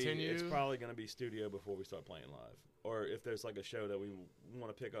 it's going to be... It's probably going to be studio before we start playing live. Or if there's like a show that we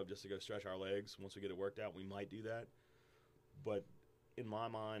want to pick up just to go stretch our legs, once we get it worked out, we might do that. But in my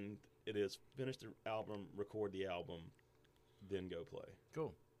mind, it is finish the album, record the album, then go play.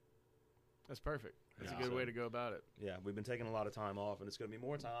 Cool. That's perfect. That's a good way to go about it. Yeah, we've been taking a lot of time off, and it's going to be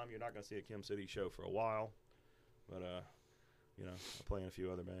more time. You're not going to see a Kim City show for a while. But, you know, I play in a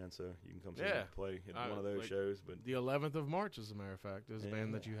few other bands, so you can come see me play at one of those shows. But the 11th of March, as a matter of fact, is a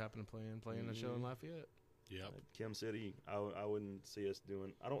band that you happen to play in, playing a show in Lafayette. Yep. Kim City, I wouldn't see us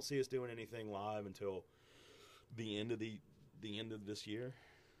doing. I don't see us doing anything live until the end of this year.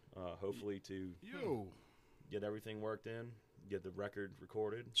 Hopefully to get everything worked in, get the record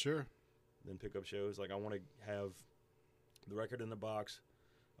recorded. Sure. Then pick up shows. Like I want to have the record in the box,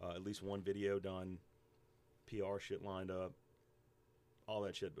 at least one video done, PR shit lined up, all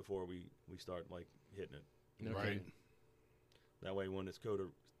that shit before we start like hitting it. Okay. Right. That way, when it's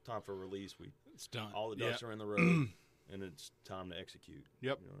time for release, it's done. All the ducks are in the road, and it's time to execute.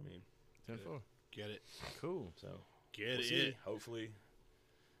 Yep. You know what I mean? 10-4. Get it. Cool. So get we'll it. See. Hopefully,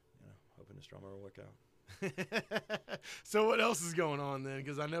 you know, hoping this drummer will work out. So what else is going on then?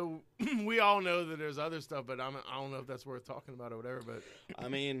 Because I know we all know that there's other stuff, but I don't know if that's worth talking about or whatever. But I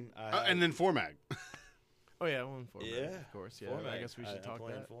mean, and then Formag. Oh yeah, one Formag. Yeah, of course. Yeah, Formag. I guess we should talk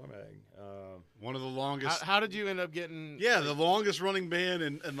that. Formag. One of the longest. How did you end up getting? Yeah, the longest running band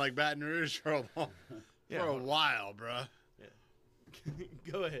in like Baton Rouge for a while, bruh. Yeah.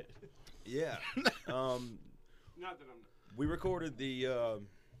 Go ahead. Yeah. Not that I'm. We recorded the.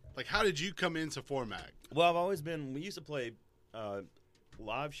 Like, how did you come into Formag? Well, I've always been. We used to play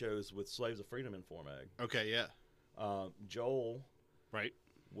live shows with Slaves of Freedom in Formag. Okay, yeah. Joel, right,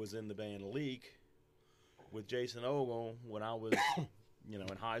 was in the band Leak with Jason Ogle when I was,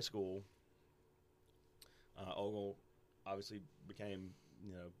 in high school. Ogle obviously became,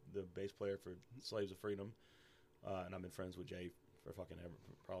 the bass player for Slaves of Freedom, and I've been friends with Jay for fucking ever,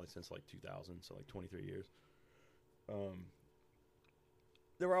 probably since like 2000, so like 23 years.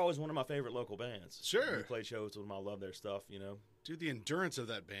 They were always one of my favorite local bands. Sure. We played shows with them. I love their stuff, Dude, the endurance of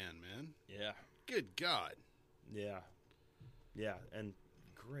that band, man. Yeah. Good God. Yeah. Yeah, and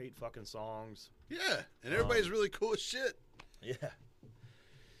great fucking songs. Yeah, and everybody's really cool as shit. Yeah.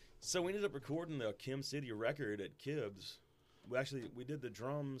 So we ended up recording the Kim City record at Kibbs. We did the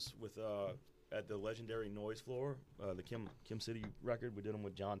drums with at the legendary Noise Floor, the Kim City record. We did them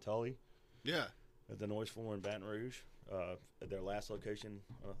with John Tully. Yeah. At the Noise Floor in Baton Rouge. At their last location,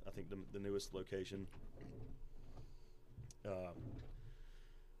 I think the newest location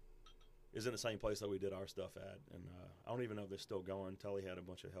is in the same place that we did our stuff at. And I don't even know if they're still going. Tully had a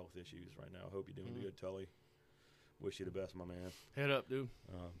bunch of health issues right now. I hope you're doing good, Tully. Wish you the best, my man. Head up, dude.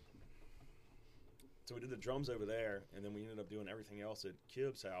 So we did the drums over there, and then we ended up doing everything else at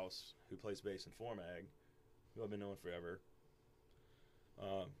Kibbs' house, who plays bass in Formag, who I've been knowing forever.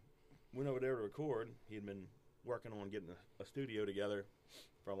 Went over there to record. He had been working on getting a studio together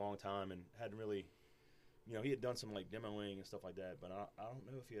for a long time and hadn't really, he had done some like demoing and stuff like that, but I don't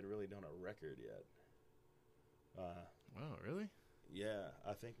know if he had really done a record yet. Wow, really? Yeah,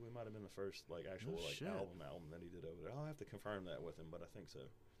 I think we might have been the first like actual album that he did over there. I'll have to confirm that with him, but I think so.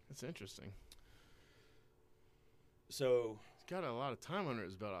 That's interesting. So he's got a lot of time under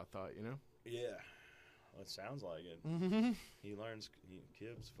his belt, I thought, Yeah, well, it sounds like it. Mm-hmm. He learns.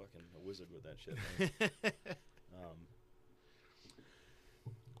 Kib's fucking a wizard with that shit, man.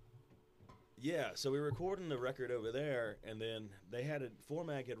 Yeah, so we were recording the record over there, and then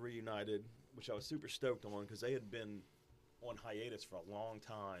Formag had reunited, which I was super stoked on because they had been on hiatus for a long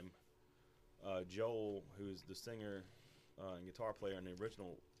time. Joel, who's the singer and guitar player in the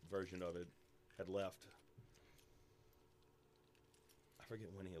original version of it, had left. I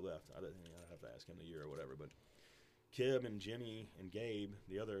forget when he left. I'd have to ask him the year or whatever. But Kib and Jimmy and Gabe,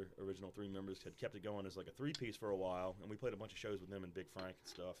 the other original three members, had kept it going as like a three-piece for a while, and we played a bunch of shows with them and Big Frank and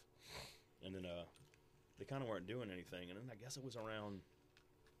stuff. And then they kind of weren't doing anything. And then I guess it was around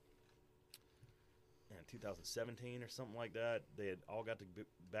 2017 or something like that. They had all got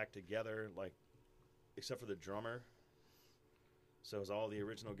back together, like except for the drummer. So it was all the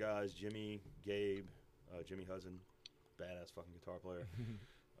original guys: Jimmy, Gabe, Jimmy Hudson, badass fucking guitar player,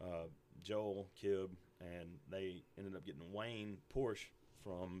 Joel, Kib, and they ended up getting Wayne Porsche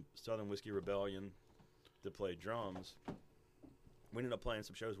from Southern Whiskey Rebellion to play drums. We ended up playing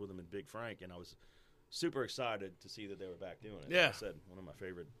some shows with them in Big Frank, and I was super excited to see that they were back doing it. Yeah. Like I said, one of my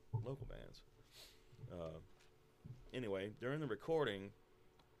favorite local bands. Anyway, during the recording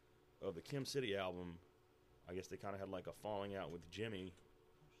of the Kim City album, I guess they kind of had like a falling out with Jimmy,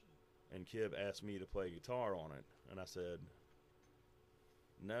 and Kib asked me to play guitar on it, and I said,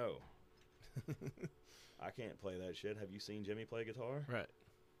 no. I can't play that shit. Have you seen Jimmy play guitar? Right.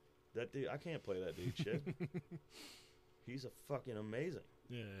 That dude, I can't play that dude shit. He's a fucking amazing.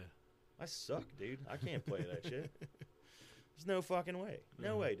 Yeah. I suck, dude. I can't play that shit. There's no fucking way.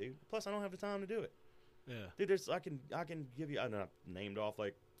 No way, dude. Plus, I don't have the time to do it. Yeah. Dude, I can give you. I know I've named off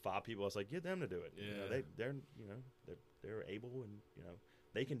like 5 people. I was like, get them to do it. Yeah. They're able, and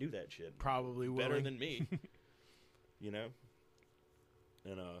they can do that shit. Probably better willing. than me. And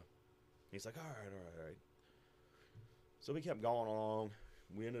he's like, all right. So we kept going along.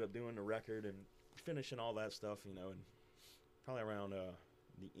 We ended up doing the record and finishing all that stuff, and probably around the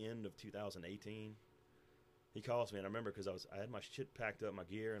end of 2018, he calls me, and I remember because I had my shit packed up, my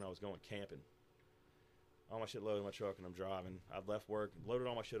gear, and I was going camping. All my shit loaded in my truck, and I'm driving. I'd left work, loaded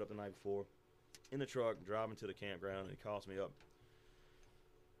all my shit up the night before, in the truck, driving to the campground, and he calls me up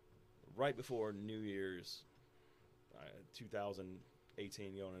right before New Year's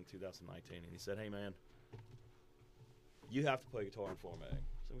 2018 going into 2019, and he said, hey, man, you have to play guitar in Formag.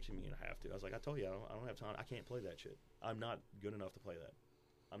 So what you mean I have to? I was like, I told you, I don't have time. I can't play that shit. I'm not good enough to play that.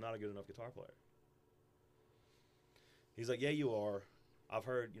 I'm not a good enough guitar player. He's like, yeah, you are. I've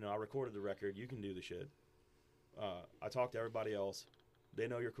heard, I recorded the record. You can do the shit. I talked to everybody else. They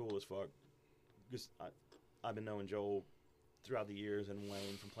know you're cool as fuck. Because I've been knowing Joel throughout the years and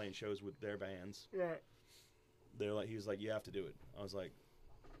Wayne from playing shows with their bands. Right. He was like, you have to do it. I was like,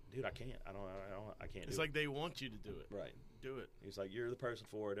 dude, I can't. I can't. It's like they want you to do it. Right. Do it. He's like, you're the person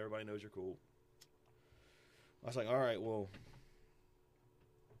for it. Everybody knows you're cool. I was like, all right, well,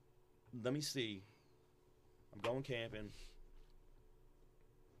 let me see. I'm going camping.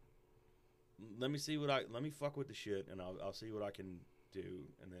 Let me fuck with the shit, and I'll see what I can do,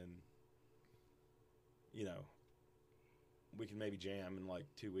 and then, we can maybe jam in like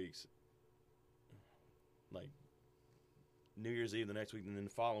 2 weeks. Like New Year's Eve the next week, and then the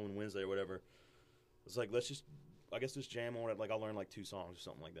following Wednesday or whatever. It's like, let's just jam on it. Like, I'll learn like 2 songs or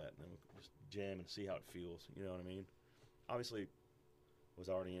something like that, and then we'll just jam and see how it feels. You know what I mean? Obviously, was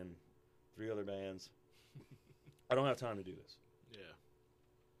already in 3 other bands. I don't have time to do this. Yeah.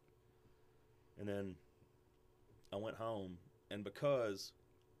 And then I went home, and because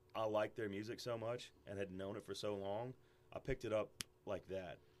I liked their music so much and had known it for so long, I picked it up like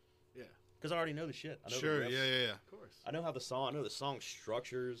that. Yeah. Because I already know the shit. I know Sure, the riffs. yeah. Of course. I know the song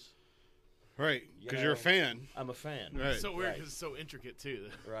structures. Right, because you're a fan. I'm a fan. Right. So weird because it's so intricate too.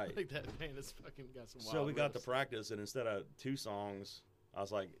 Right. Like that band is fucking got some wild So we got to riffs. practice, and instead of 2 songs, I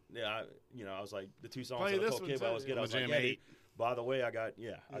was like, I was like, the 2 songs Play that I this told one Kib I too, was yeah. getting, I was like, Jam yeah, 8. dude, by the way, I got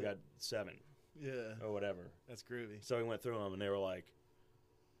 7 Yeah. or whatever. That's groovy. So we went through them, and they were like,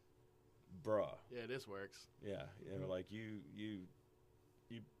 bruh. Yeah, this works. Yeah, they were like, you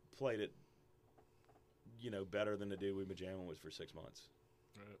played it, better than the dude we've been jamming with for 6 months.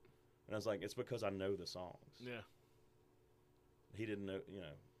 Right. And I was like, it's because I know the songs. Yeah. He didn't know,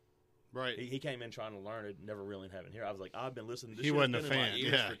 Right. He came in trying to learn it, never really having here. I was like, I've been listening to this He shit wasn't been a in my fan.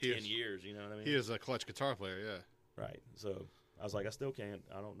 ears Yeah, for 10 years, you know what I mean? He is a clutch guitar player, yeah. Right. So I was like, I still can't.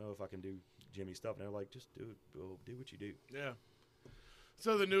 I don't know if I can do Jimmy stuff. And they're like, just do it. Bill. Do what you do. Yeah.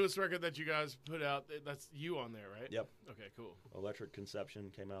 So the newest record that you guys put out, that's you on there, right? Yep. Okay, cool. Electric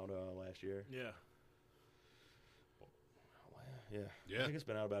Conception came out last year. Yeah. Yeah. I think it's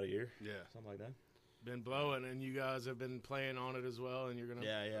been out about a year. Yeah. Something like that. Been blowing, and you guys have been playing on it as well, and you're gonna.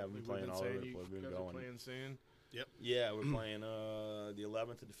 Yeah. We've been playing all over it. We've been guys are going. playing soon. Yep. Yeah, we're playing the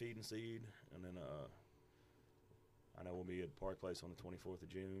 11th at the Feed and Seed, and then I know we'll be at Park Place on the 24th of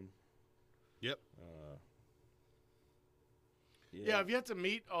June. Yep. Yeah, I've yet to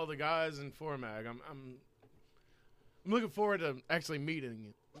meet all the guys in Formag. I'm looking forward to actually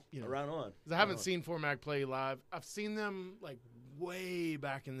meeting. You know, right on. 'Cause I haven't seen Formag play live. I've seen them like way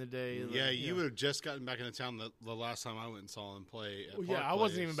back in the day. Yeah, like, you would have just gotten back into town the last time I went and saw him play. At Well, yeah, Park I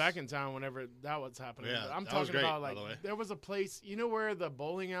wasn't Place. even back in town whenever that was happening. Yeah, But I'm that was talking great, about by like the way. there was a place. You know where the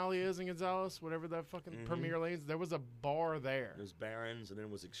bowling alley is in Gonzales, whatever that fucking Premier Lanes. There was a bar there. It was Barons, and then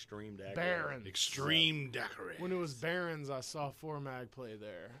it was Extreme Dagger. Barons. Extreme Daiquiri. When it was Barons, I saw Formag play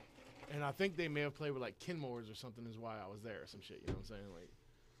there, and I think they may have played with like Kenmore's or something. Is why I was there. Or some shit. You know what I'm saying? Like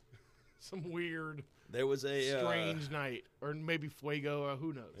some weird, There was a strange night, or maybe Fuego, or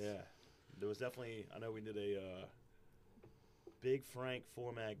who knows? Yeah, there was definitely. I know we did a Big Frank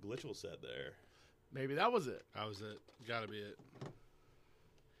Formag Glitchel set there. Maybe that was it. That was it. Gotta be it.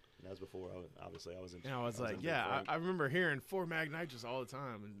 And that was before I was in. And I was in like, Big yeah, Frank. I remember hearing Formag Nitrous all the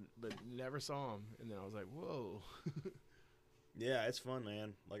time, but never saw him. And then I was like, whoa. Yeah, it's fun,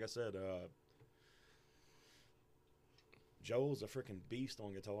 man. Like I said, Joel's a freaking beast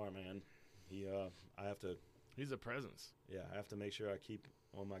on guitar, man. I have to. He's a presence. Yeah, I have to make sure I keep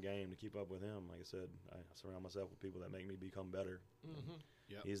on my game to keep up with him. Like I said, I surround myself with people that make me become better. Mm-hmm.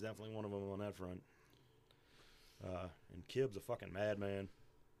 Yep. He's definitely one of them on that front. And Kib's a fucking madman.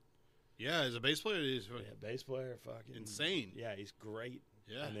 Yeah, as a bass player, he's Yeah, bass player, fucking insane. Yeah, he's great.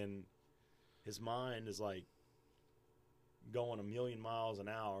 Yeah. And then his mind is like going a million miles an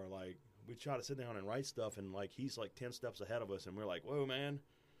hour. Like we try to sit down and write stuff, and like he's like 10 steps ahead of us, and we're like, "Whoa, man,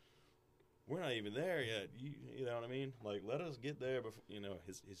 we're not even there yet." You know what I mean? Like, let us get there before. You know,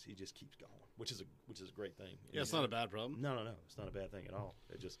 he just keeps going, which is a great thing. Yeah, it's not a bad problem. No, it's not a bad thing at all.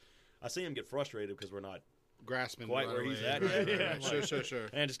 I see him get frustrated because we're not Grasping quite right where away. he's at. Right, Yeah. right, right. Sure.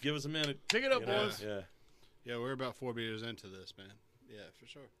 And just give us a minute. Pick it up, You know? boys. Yeah. Yeah, we're about 4 beers into this, man. Yeah, for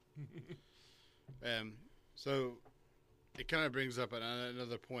sure. So it kind of brings up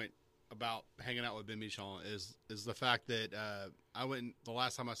another point about hanging out with Ben Michon is the fact that I went the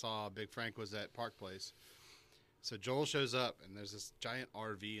last time I saw Big Frank was at Park Place. So Joel shows up and there's this giant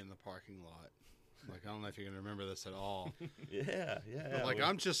RV in the parking lot. Like, I don't know if you can remember this at all. Yeah. But like,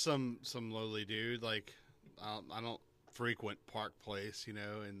 I'm just some lowly dude. Like, I don't frequent Park Place, you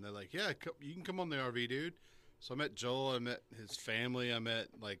know. And they're like, yeah, you can come on the RV, dude. So I met Joel. I met his family. I met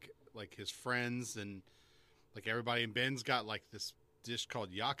like his friends and like everybody. And Ben's got like this dish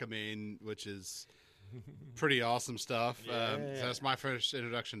called yakame, which is pretty awesome stuff. Yeah. So that's my first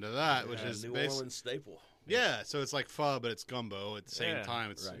introduction to that, which is New Orleans staple. Yeah, so it's like pho, but it's gumbo at the same time.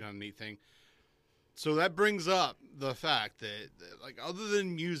 It's right. kind of a neat thing. So that brings up the fact that, like, other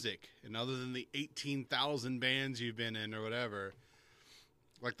than music and other than the 18,000 bands you've been in or whatever,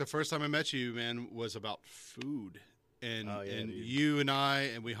 like the first time I met you, man, was about food. And dude. you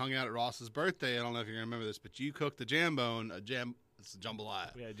and we hung out at Ross's birthday. I don't know if you're going to remember this, but you cooked the jambone, it's a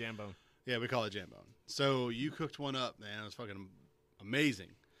jambalaya. Yeah, Jambone. Yeah, we call it jambone. So you cooked one up, man. It was fucking amazing.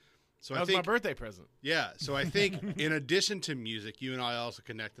 So That was my birthday present. Yeah, so I think in addition to music, you and I also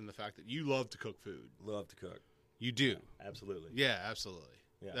connect in the fact that you love to cook food. Love to cook. You do. Absolutely. Yeah, absolutely.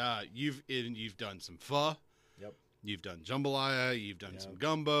 Yeah. You've done some pho. Yep. You've done jambalaya. You've done some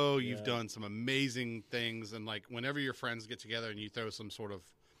gumbo. You've done some amazing things. And like whenever your friends get together and you throw some sort of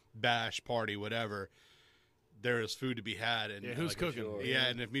bash party, whatever, there is food to be had. And who's cooking? Sure, yeah,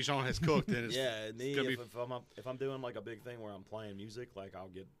 and if Michon has cooked, then it's yeah. Me, gonna be if I'm doing like a big thing where I'm playing music, like I'll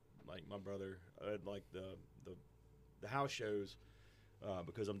get like my brother like the house shows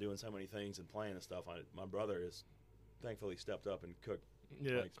because I'm doing so many things and playing and stuff. My brother is thankfully stepped up and cooked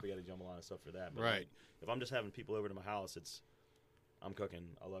like spaghetti jambalaya and stuff for that. But right. Like, if I'm just having people over to my house, I'm cooking.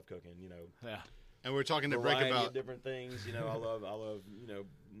 I love cooking. You know. Yeah. And we're talking to Brick variety about of different things. You know, I love. You know,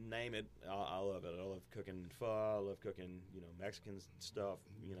 name it. I love it. I love cooking pho. I love cooking. You know, Mexican stuff.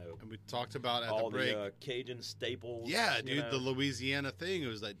 You know, and we talked about at all the break. the Cajun staples. Yeah, you dude, know. the Louisiana thing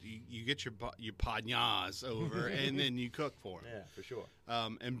was that you get your pagnas over and then you cook for them. Yeah, for sure.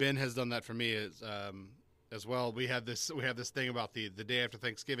 And Ben has done that for me. as well. We have this thing about the day after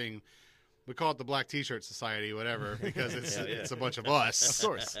Thanksgiving. We call it the Black T-shirt Society, whatever, because it's a bunch of us, Of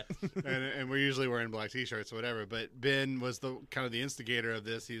course. and we're usually wearing black T-shirts or whatever. But Ben was the kind of the instigator of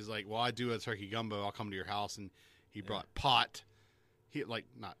this. He's like, "Well, I do a turkey gumbo. I'll come to your house," and he brought pot. He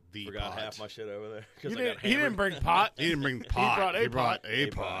not the Forgot pot. half my shit over there. He didn't bring pot. He didn't bring the pot. He brought a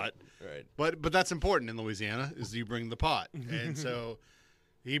pot. Right. But that's important in Louisiana is you bring the pot, and so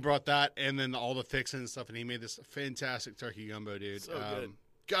he brought that, and then all the fixing and stuff, and he made this fantastic turkey gumbo, dude. So good.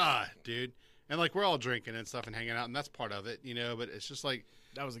 God, dude. And, like, we're all drinking and stuff and hanging out, and that's part of it, but it's just like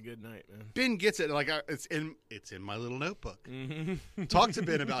That was a good night, man. Ben gets it. Like, it's in my little notebook. Mm-hmm. Talk to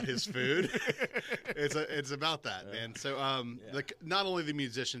Ben about his food. It's about that, man. So, not only the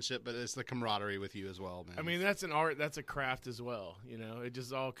musicianship, but it's the camaraderie with you as well, man. I mean, that's an art. That's a craft as well. It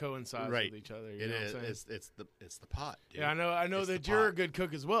just all coincides with each other. You know is. what I'm saying? It's the pot, dude. Yeah, I know It's that the you're a pot. good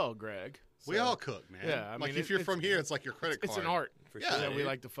cook as well, Greg. We all cook, man. Yeah, I like mean, if you're from here, it's like your credit card. It's an art For Yeah, sure. that we dude.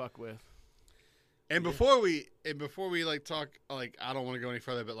 like to fuck with. And before we like talk, like I don't want to go any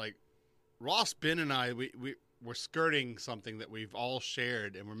further, but like Ross, Ben, and I, we're skirting something that we've all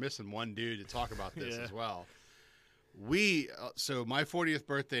shared, and we're missing one dude to talk about this Yeah. as well. So my 40th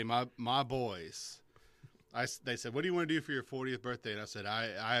birthday, my boys, they said, "What do you want to do for your 40th birthday?" And I said,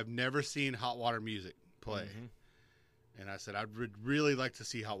 "I have never seen Hot Water music play," and I said, "I would really like to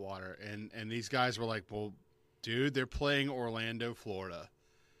see Hot Water." And these guys were like, "Well, dude, they're playing Orlando, Florida.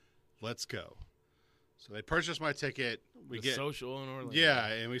 Let's go." So they purchased my ticket. We The get social in Orlando. yeah,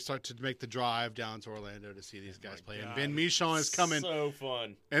 and we start to make the drive down to Orlando to see these guys play. And God. Ben Michon is coming, So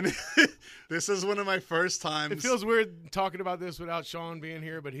fun. and this is one of my first times. It feels weird talking about this without Sean being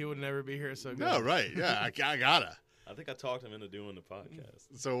here, but he would never be here. So good. no, right? Yeah, I gotta. I think I talked him into doing the podcast.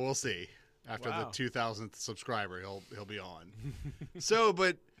 So we'll see. After Wow. the 2000th subscriber, he'll be on. So,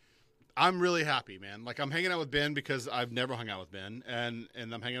 but I'm really happy, man. Like I'm hanging out with Ben because I've never hung out with Ben, and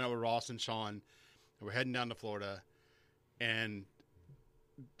I'm hanging out with Ross and Sean. And we're heading down to Florida, and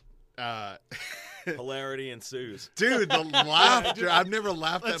Hilarity ensues. dude, the laughter. I've never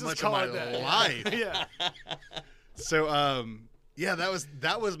laughed Let's that just much in call my it that. life. Yeah. So, yeah,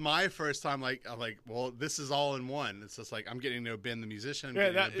 that was my first time. Like, I'm like, well, this is all in one. It's just like I'm getting to know Ben the musician, I'm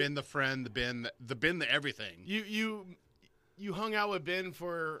getting to know Ben the friend, the Ben the everything. You hung out with Ben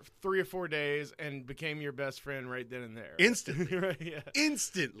for 3 or 4 days and became your best friend right then and there. Instantly, Right, yeah.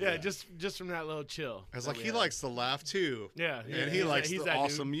 instantly. Yeah, just from that little chill. I was like, he likes to laugh too. Yeah, And he likes the that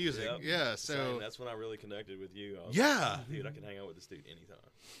awesome dude. music. Yep. Yeah, Same. so That's when I really connected with you. I was Yeah. like, dude, I can hang out with this dude anytime.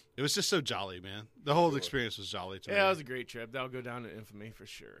 it was just so jolly, man. The whole Sure. experience was jolly to me. Yeah, it was a great trip. That'll go down in infamy for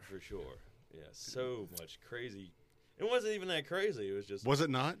sure. For sure. Yeah, so much crazy. It wasn't even that crazy. It was just Was it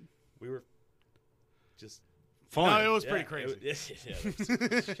not we were just fun? No, it was yeah, pretty crazy.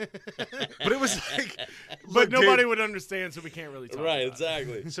 But it was like, But look, nobody dude, would understand, so we can't really talk right, about it.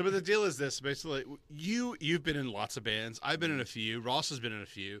 exactly. So, but the deal is this: basically, you've been in lots of bands. I've been in a few. Ross has been in a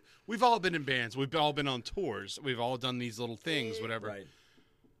few. We've all been in bands. We've all been on tours. We've all done these little things, whatever. Right.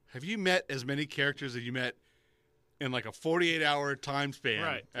 Have you met as many characters that you met in like a 48-hour time span?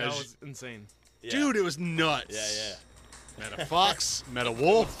 Right, that as- was insane. Yeah. Dude, it was nuts. Yeah, Met a fox. Met a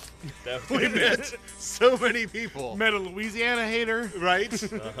wolf. yeah. We met so many people. Met a Louisiana hater. Right?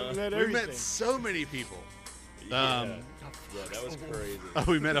 Uh-huh. Met We everything. met so many people. Yeah, that was crazy.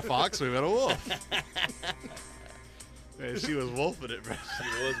 We met a fox. We met a wolf. Man, she was wolfing it, bro.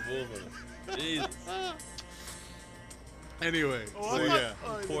 She was wolfing. Jesus. Anyway, Oh, so I'm not- yeah.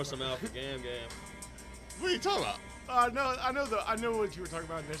 Pour some out for Gam Gam. What are you talking about? I know what you were talking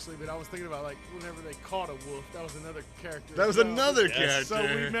about initially, but I was thinking about like whenever they caught a wolf, that was another character. That as was well. another Yes. character.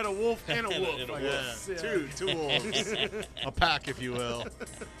 So we met a wolf and a wolf. And a I wolf. guess. Yeah. Two wolves. A pack, if you will.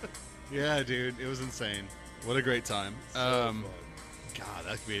 Yeah, dude, it was insane. What a great time. So fun. God,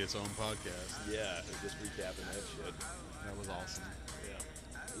 that could be its own podcast. Yeah, just recapping that shit. That was awesome. Yeah.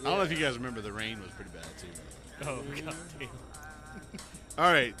 I don't know if you guys remember, the rain was pretty bad too. Oh god damn.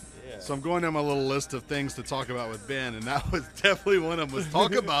 All right, Yeah. so I'm going down my little list of things to talk about with Ben, and that was definitely one of them. Was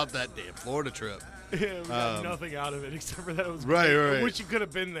talk about that damn Florida trip. Yeah, we got nothing out of it except for that it was Right, great. right. I wish you could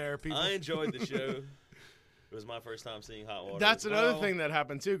have been there, people. I enjoyed the show. It was my first time seeing Hot Water. That's as another well. thing that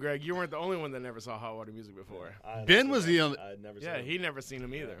happened too, Greg. You weren't the only one that never saw Hot Water music before. I Ben never was seen the it. only- I had never Yeah, seen he never seen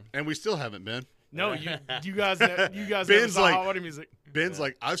him either. And we still haven't been. No, you guys never Ben's saw like- Hot Water music. Ben's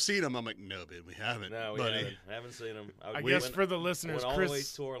like, I've seen him. I'm like, no, Ben, we haven't. No, we buddy. haven't seen him. I We guess went- for the listeners, went all the way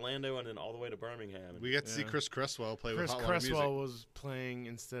Chris to Orlando and then all the way to Birmingham. We got to see Yeah. Chris Cresswell play with Hot Water Cresswell music. was playing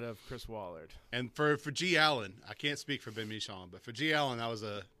instead of Chris Wallard. And for G. Allen, I can't speak for Ben Michon, but for G. Allen, that was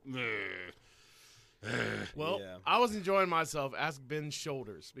a. Well, Yeah. I was enjoying myself. Ask Ben's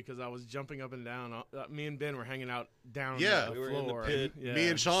shoulders because I was jumping up and down. Me and Ben were hanging out down Yeah. the We were floor. in the pit. Yeah. Me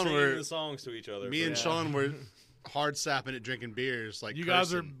and Sean Singing were the songs to each other. me and Yeah. Sean were hard sapping at drinking beers like you cursing.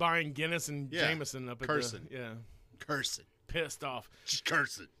 guys are buying Guinness and Yeah. Jameson up at Cursing. the pissed off. just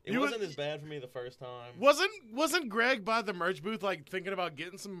cursing. It You wasn't as bad for me the first time. Wasn't Greg by the merch booth like thinking about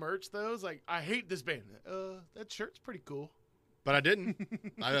getting some merch though? It was like, I hate this band. That shirt's pretty cool. But I didn't.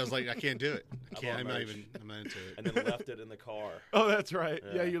 I was like, I can't do it. I can't. bought I'm not merch. even. I'm not into it. And then left it in the car. Oh, that's right.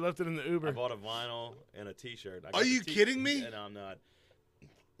 Yeah, Yeah. you left it in the Uber. I bought a vinyl and a T-shirt. Are you kidding me? And I'm not.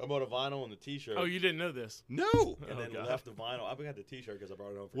 I bought a vinyl and the T-shirt. Oh, you didn't know this? No. And then God. left the vinyl. I got the T-shirt because I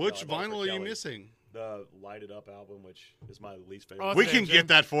brought it home for Which Kelly. I bought it for vinyl are you Kelly. missing? The Light It Up album, which is my least favorite. Oh, it's We an can Jim. get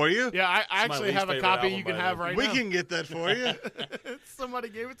that for you. Yeah, I my actually least have a favorite copy album you can by have them. right We now. can get that for you. Somebody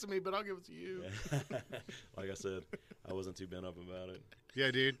gave it to me, but I'll give it to you. Like I said, I wasn't too bent up about it.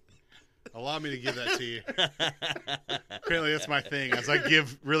 Yeah, dude. Allow me to give that to you. Apparently, that's my thing. As I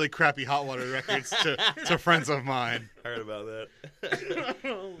give really crappy hot water records to friends of mine, Heard about that.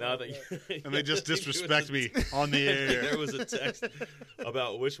 Now I think, and they just disrespect me on the air. There was a text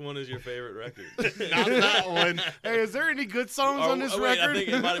about which one is your favorite record. Not that one. Hey, is there any good songs on this wait, record? I think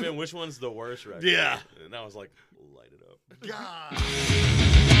it might have been which one's the worst record. Yeah. And I was like, Light It Up.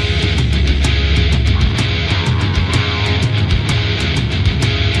 God.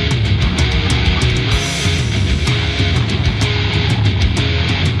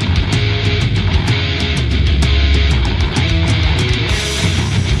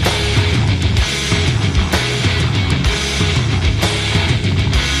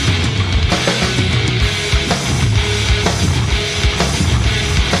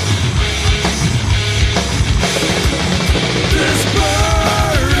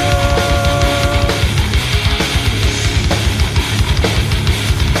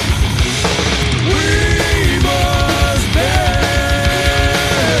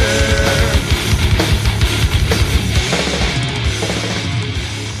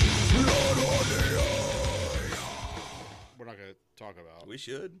 We're not going to talk about. We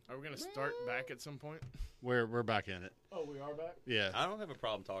should. Are we gonna start back at some point? We're back in it. Oh, we are back. Yeah. I don't have a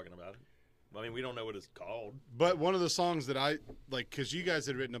problem talking about it. I mean, we don't know what it's called. But one of the songs that I like, because you guys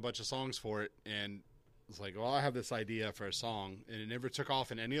had written a bunch of songs for it, and it's like, well, I have this idea for a song, and it never took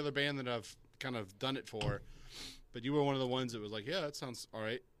off in any other band that I've kind of done it for. But you were one of the ones that was like, yeah, that sounds all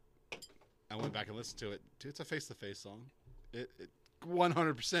right. I went back and listened to it. Dude, it's a face-to-face song. It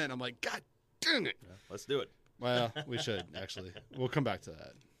 100%. I'm like, God dang it. Yeah, let's do it. Well, we should, actually. We'll come back to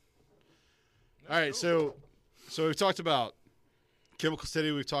that. All right, so we've talked about Chemical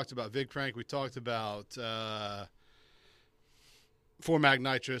City. We've talked about Vig Crank. We talked about Formag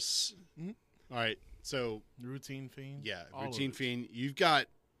Nitrous. Mhm. All right, so Routine Fiend. yeah, All of Routine it. Fiend. You've got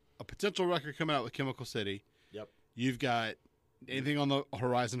a potential record coming out with Chemical City. Yep. You've got anything on the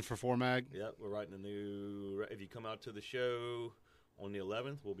horizon for Formag? Yep, we're writing a new. If you come out to the show on the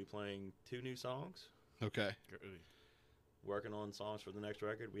 11th, we'll be playing 2 new songs. Okay. Working on songs for the next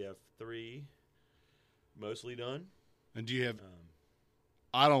record. We have 3 mostly done. And do you have? Um,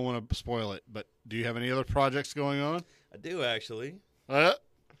 I don't want to spoil it, but do you have any other projects going on? I do actually. Uh,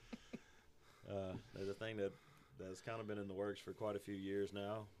 There's a thing that's kind of been in the works for quite a few years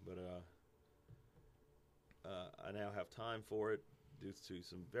now, but I now have time for it due to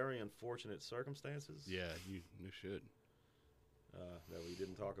some very unfortunate circumstances. yeah, you should. That we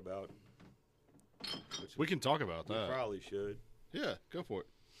didn't talk about. Which We can talk about we that. probably should. Yeah, go for it.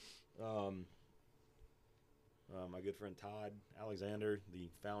 My good friend Todd Alexander, the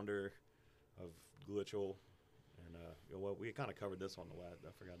founder of Glitchel, and well, we kind of covered this on the last.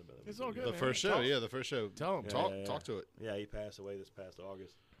 I forgot about it. It's all good. The man. first show, Talk. yeah, the first show. Tell 'em. Talk, talk to it. Yeah, he passed away this past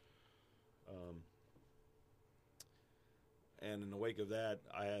August. And in the wake of that,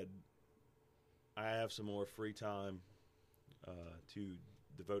 I have some more free time to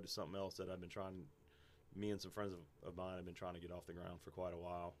devote to something else that I've been trying. Me and some friends of mine have been trying to get off the ground for quite a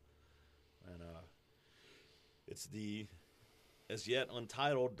while, and it's the as yet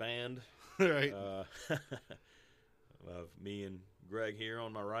untitled band Right. of me and Greg here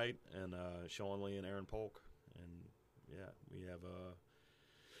on my right, and Sean Lee and Aaron Polk, and yeah, we have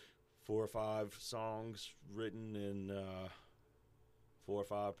 4 or 5 songs written and 4 or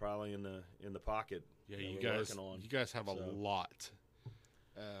 5 probably in the pocket. Yeah, that you we're guys. working on. You guys have a So- lot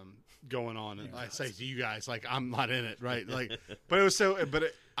going on, and I say to you guys, like I'm not in it, right? Like, but it was so.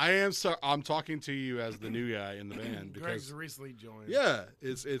 But I am. So I'm talking to you as the new guy in the band Greg's because recently joined. yeah,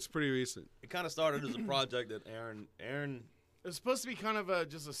 it's pretty recent. It kind of started as a project that Aaron. It's supposed to be kind of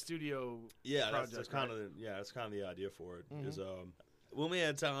just a studio. Yeah, project, that's kind of that's kind of the idea for it. Mhm. Is when we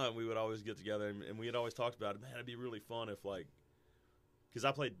had time, we would always get together, and we had always talked about it. Man, it'd be really fun if, like, because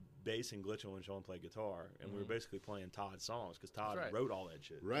I played bass and Glitchell and Sean played guitar, and we were basically playing Todd's songs because Todd wrote all that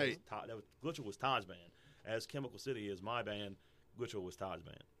shit. Right. Glitchell was Todd's band. As Chemical City is my band, Glitchell was Todd's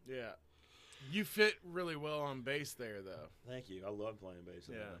band. Yeah. You fit really well on bass there, though. Thank you. I love playing bass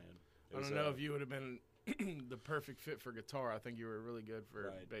in that band. I don't know if you would have been the perfect fit for guitar. I think you were really good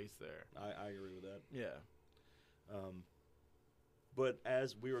for bass there. I agree with that. Yeah. But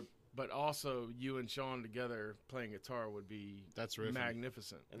as we were... But also, you and Sean together playing guitar would be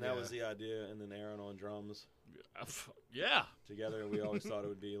magnificent. And that was the idea. And then Aaron on drums. Yeah. Together, we always thought it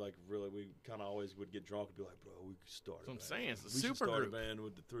would be like really. We kind of always would get drunk and be like, "Bro, we could start." That's what I'm saying. It's a we super should start group. a band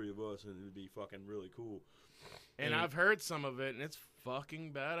with the three of us, and it would be fucking really cool. And I've heard some of it, and it's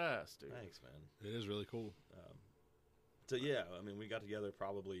fucking badass, dude. Thanks, man. It is really cool. So yeah, I mean, we got together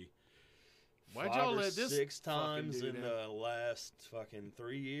probably. Why'd y'all let this 6 times in the last fucking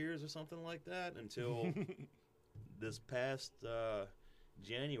 3 years or something like that until this past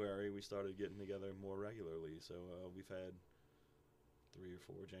January we started getting together more regularly. So we've had 3 or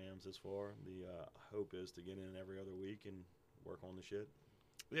 4 jams this far. The hope is to get in every other week and work on the shit.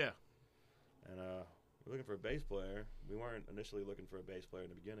 Yeah. And we're looking for a bass player. We weren't initially looking for a bass player in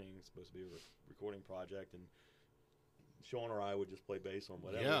the beginning. It's supposed to be a recording project, and Sean or I would just play bass on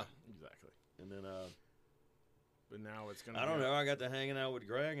whatever. Yeah, exactly. And then, but now it's gonna. I don't know. I got to hanging out with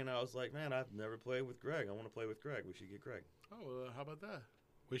Greg, and I was like, man, I've never played with Greg. I want to play with Greg. We should get Greg. Oh, how about that?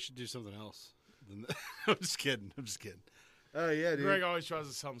 We should do something else. I'm just kidding. Oh yeah, dude. Greg always tries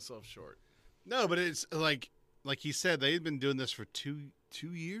to sell himself short. No, but it's like he said, they've been doing this for two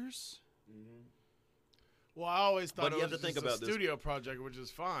years. Mm-hmm. Well, I always thought but it you was have to think just about a studio project, which is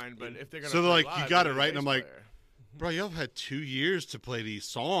fine. But if they're gonna so they're like, live, you got it right, a and I'm bass like, player. bro, y'all have had 2 years to play these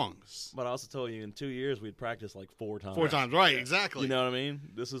songs. But I also told you, in 2 years, we'd practice like 4 times. 4 times, right? Exactly. You know what I mean?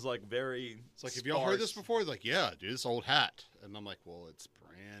 This is like very. It's like, have y'all heard this before? Like, yeah, dude, this old hat. And I'm like, well, it's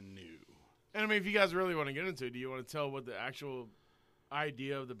brand new. And I mean, if you guys really want to get into it, do you want to tell what the actual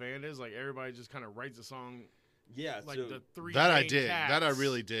idea of the band is? Like, everybody just kind of writes a song. Yeah, like so the 3 that I main dig. cats. That I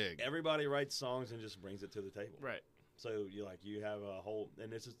really dig. everybody writes songs and just brings it to the table. Right. So you have a whole,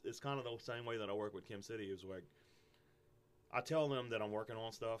 and it's kind of the same way that I work with Kim City. Is like, I tell them that I'm working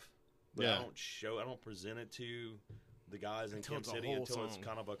on stuff, but I don't present it to the guys in Kim City until it's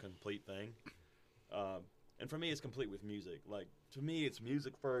kind of a complete thing. And for me, it's complete with music. Like, to me, it's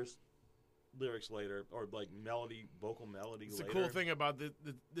music first, lyrics later, or like vocal melody It's later. the cool thing about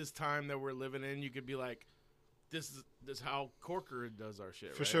this time that we're living in. You could be like, this is how Corker does our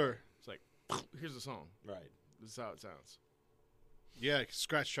shit. For right? sure. It's like, here's the song. Right. This is how it sounds. Yeah,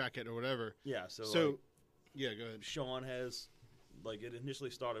 scratch track it or whatever. Yeah, so like, yeah, go ahead. Sean has, like, it initially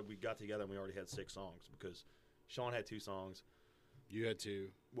started, we got together and we already had 6 songs because Sean had 2 songs. You had 2.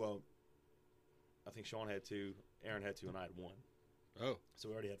 Well, I think Sean had 2, Aaron had 2, and I had 1. Oh. So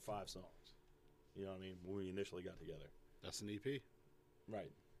we already had 5 songs. You know what I mean? When we initially got together. That's an EP.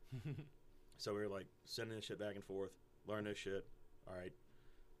 Right. So we were like sending this shit back and forth, learn this shit. All right.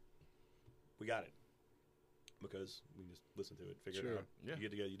 We got it. Because we just listen to it, figure it out. Yeah. You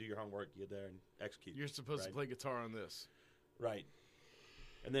get together, you do your homework, you get there and execute. You're supposed to play guitar on this. Right.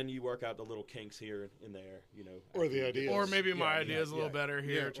 And then you work out the little kinks here and there, you know. Or the ideas. Or maybe my idea is a little better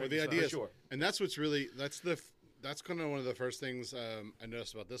here. Or the ideas. Sure. And that's what's really, that's kind of one of the first things I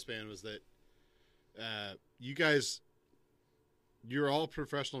noticed about this band was that you guys, you're all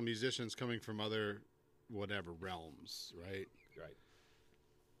professional musicians coming from other whatever realms, right? Right.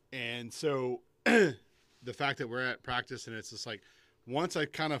 And so the fact that we're at practice and it's just like, once I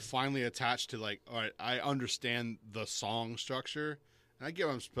kind of finally attached to like, all right, I understand the song structure and I get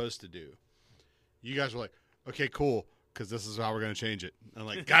what I'm supposed to do. You guys were like, okay, cool, because this is how we're going to change it. I'm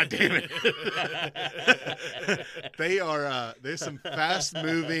like, God damn it. There's some fast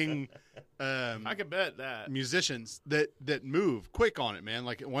moving I could bet that. musicians that move quick on it, man.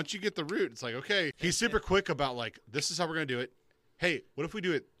 Like once you get the root, it's like, okay, he's super quick about like, this is how we're going to do it. Hey, what if we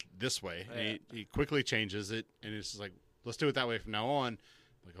do it this way? And he quickly changes it, and it's just like, let's do it that way from now on.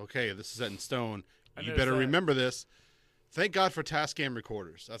 Like, okay, this is set in stone. You better remember this. Thank God for Tascam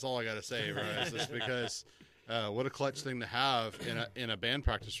recorders. That's all I got to say, right? Just because what a clutch thing to have in a band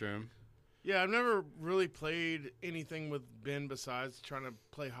practice room. Yeah, I've never really played anything with Ben besides trying to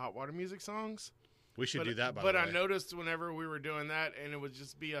play hot water music songs. We should do that, by the way. But I noticed whenever we were doing that, and it would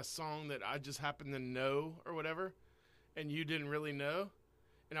just be a song that I just happened to know or whatever, and you didn't really know,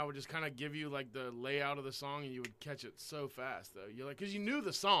 and I would just kind of give you like the layout of the song, and you would catch it so fast though. You're like, because you knew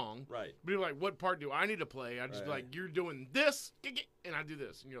the song, right? But you're like, what part do I need to play? I'd just be like, you're doing this, and I do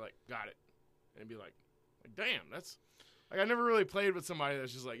this, and you're like, got it, and it'd be like, damn, that's Like I never really played with somebody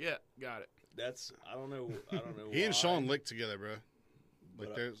that's just like, yeah, got it. I don't know. He and Sean lick together, bro. Like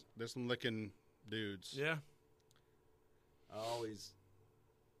But, there's some licking dudes. Yeah. I always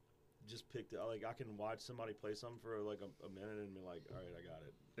just picked it. Like I can watch somebody play something for like a minute and be like, all right, I got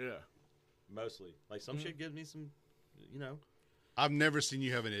it. Yeah. Mostly, like some shit gives me some, you know. I've never seen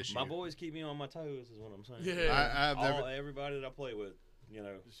you have an issue. My boys keep me on my toes, is what I'm saying. Yeah. Everybody that I play with, you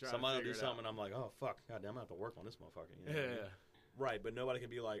know, somebody will do something, and I'm like, oh fuck, goddamn, I'm gonna have to work on this motherfucker. You know what I mean? Right, but nobody can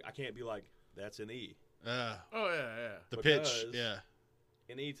be like, I can't be like, that's an E. Oh yeah. The pitch, yeah.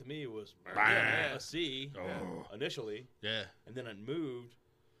 An E to me was Bam. a C initially, and then it moved.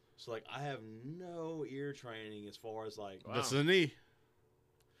 So like, I have no ear training as far as like. Wow. This is an E.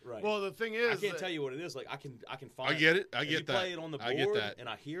 Right. Well, the thing is, I can't tell you what it is. Like I can find. I get it. I if get you that. Play it on the board, I get that. and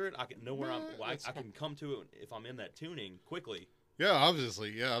I hear it. I can know where I can come to it if I'm in that tuning quickly. Yeah, obviously.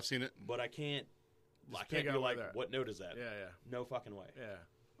 Yeah, I've seen it. But I can't. Just I can't pick be out like, there. what note is that? Yeah. No fucking way. Yeah.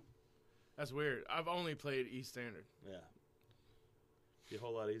 That's weird. I've only played E standard. Yeah. Be a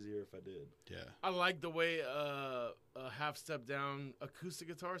whole lot easier if I did. Yeah. I like the way a half step down acoustic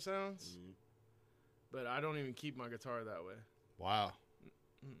guitar sounds, but I don't even keep my guitar that way. Wow.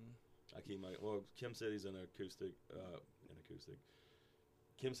 I keep Kim City's in acoustic.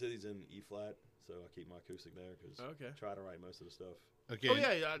 Kim City's in E flat, so I keep my acoustic there because I try to write most of the stuff. Okay. Oh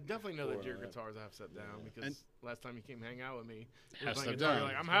yeah, I definitely know that your guitar's half step down because last time you came hang out with me, half step down. You're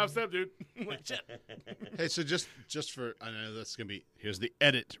like, I'm half step, dude. Like, shit. Hey, so just for I know that's gonna be here's the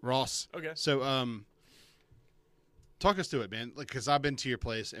edit, Ross. Okay. So talk us through it, man. Like, cause I've been to your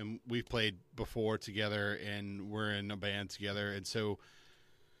place and we've played before together, and we're in a band together, and so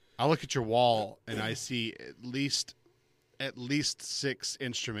I look at your wall and I see at least 6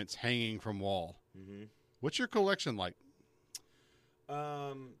 instruments hanging from wall. Mm-hmm. What's your collection like?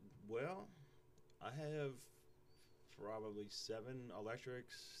 Well, I have probably 7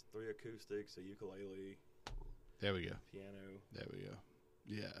 electrics, 3 acoustics, a ukulele. There we go. Piano. There we go.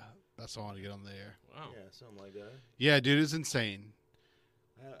 Yeah, that's all I want to get on the air. Wow. Yeah, something like that. Yeah, dude, it's insane.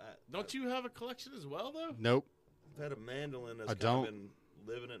 Don't you have a collection as well, though? Nope. I've had a mandolin that's been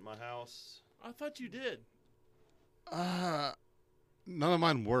living at my house. I thought you did. None of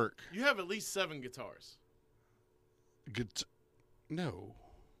mine work. You have at least 7 guitars. No.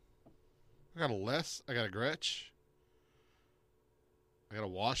 I got a Les. I got a Gretsch. I got a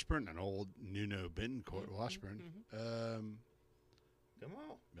Washburn, an old Nuno Bentoncourt Washburn. Come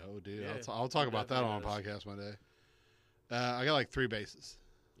on. No, dude. Yeah, I'll talk about that on a podcast one day. I got like 3 basses.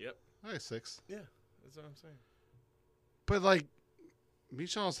 Yep. I got 6. Yeah, that's what I'm saying. But like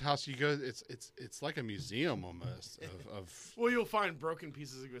Michon's house, you go. It's like a museum almost of. Well, you'll find broken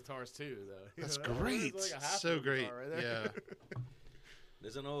pieces of guitars too, though. That's great. Like a half so of great. Right there. Yeah.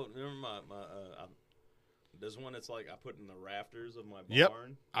 There's an old. Remember there's one that's like I put in the rafters of my barn. Yep.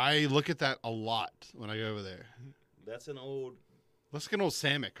 I look at that a lot when I go over there. That's an old. Let's get an old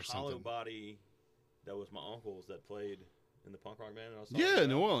Samick or hollow something. body. That was my uncle's that played in the punk rock band. Yeah,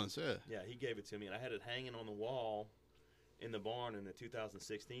 New Orleans. Yeah. Yeah, he gave it to me, and I had it hanging on the wall in the barn in the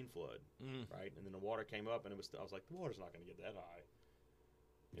 2016 flood. Right, and then the water came up, and I was like, the water's not going to get that high.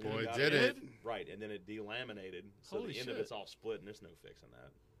 And Boy, then did it! Right, and then it delaminated, so Holy the end of it's all split, and there's no fixing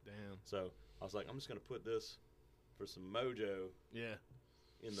that. Damn. So I was like, I'm just going to put this for some mojo. Yeah.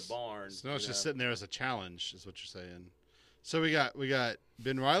 In the barn. So now it's just sitting there as a challenge, is what you're saying. So we got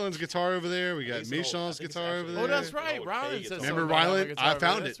Ben Ryland's guitar over there. We got Michon's guitar over there. Oh, that's right. Ryland said Remember something about Ryland? guitar, I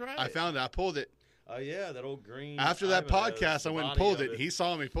found it. That's right. I found it. I pulled it. Oh yeah, that old green. After that podcast, I went and pulled it. it. He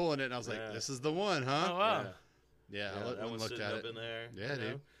saw me pulling it, and I was like, "This is the one, huh?" Oh wow. Yeah, that I one's looked sitting at up it. in there. Yeah,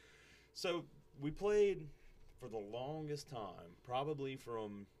 dude. So we played for the longest time, probably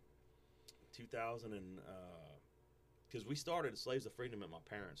from 2000 and because we started Slaves of Freedom at my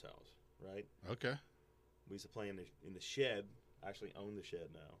parents' house, right? Okay. We used to play in the shed. I actually own the shed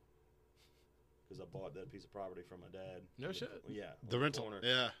now because I bought that piece of property from my dad. No shit. Yeah. The rental. Corner.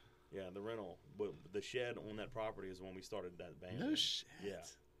 Yeah. Yeah, the rental. But the shed on that property is when we started that band. No shit. Yeah.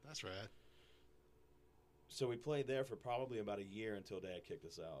 That's rad. So we played there for probably about a year until Dad kicked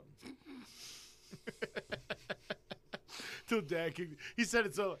us out. Till Dad kicked. He said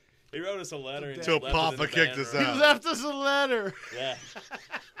it so. He wrote us a letter Until Papa kicked us out. He left us a letter. Yeah.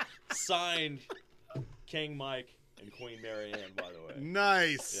 Signed King Mike and Queen Mary Ann, by the way.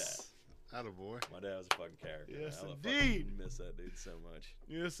 Nice. Yeah. Attaboy. My dad was a fucking character. Yes, I indeed. fucking miss that dude so much.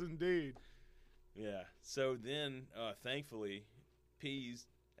 Yes, indeed. Yeah. So then, thankfully, Peas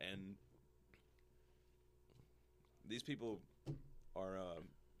and these people are.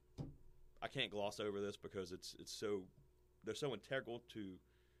 I can't gloss over this because they're so integral to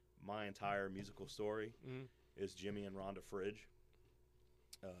my entire musical story. is Jimmy and Rhonda Fridge.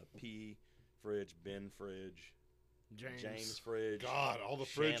 P. Fridge, Ben Fridge, James Fridge. God, all the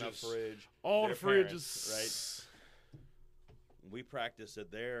Shanna fridges. Fridge. All the parents, fridges. right? We practiced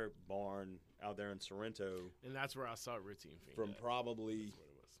at their barn out there in Sorrento. And that's where I saw Routine Fiend. From probably That's what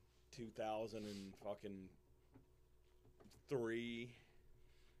it was. 2003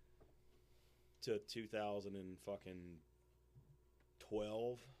 to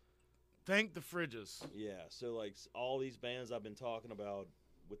 2012. Thank the fridges. Yeah, so like all these bands I've been talking about,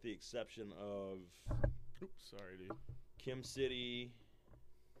 with the exception of Oops, sorry, dude. Kim City.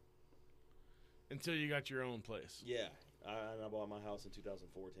 Until you got your own place. Yeah, I bought my house in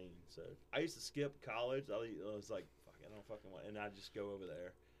 2014. So I used to skip college. I was like, fuck, I don't fucking want, and I'd just go over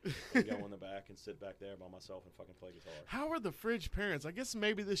there and go in the back and sit back there by myself and fucking play guitar. How are the Fridge parents? I guess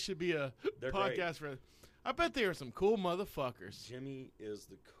maybe this should be a They're podcast for. I bet they are some cool motherfuckers. Jimmy is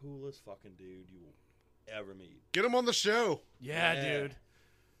the coolest fucking dude you will ever meet. Get him on the show. Yeah, dude.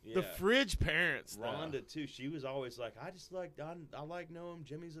 Yeah. The Fridge parents. Rhonda too. She was always like, I like knowing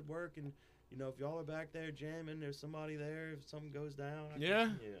Jimmy's at work, and you know if y'all are back there jamming, there's somebody there. If something goes down, Yeah.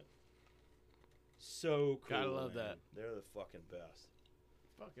 So cool. Gotta love man. that. They're the fucking best.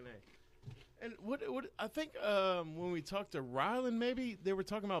 Fucking A. And what I think when we talked to Rylan, maybe they were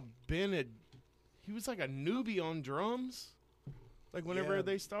talking about Ben had. He was like a newbie on drums, like whenever Yeah.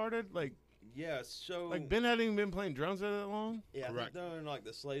 they started. Like So Ben hadn't even been playing drums for that long. Yeah, Correct. I think during like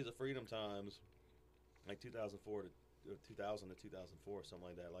the Slaves of Freedom times, like 2004 to 2000 to 2004, something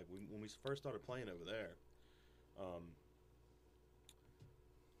like that. Like when we first started playing over there,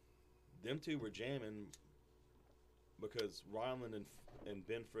 them two were jamming because Rylan and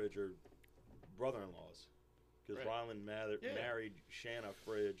Ben Fridge are brother-in-laws. Because Right. Rylan married Shanna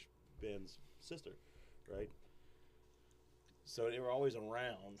Fridge, Ben's sister, right? So they were always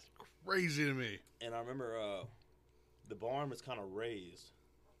around. Crazy to me. And I remember the barn was kind of raised.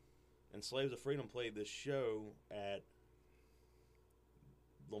 And Slaves of Freedom played this show at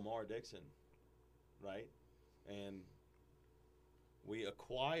Lamar Dixon, right? And we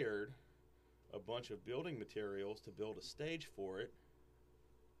acquired a bunch of building materials to build a stage for it.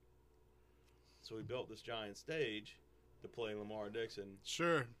 So we built this giant stage to play Lamar Dixon.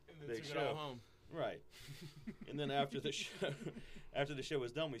 Sure. And then Big took it all show. home. Right. And then after the show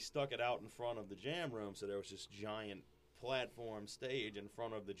was done, we stuck it out in front of the jam room, so there was this giant platform stage in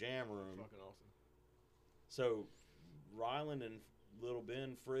front of the jam room. Fucking awesome. So Rylan and little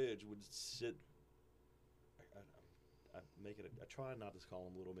Ben Fridge would sit. I try not to call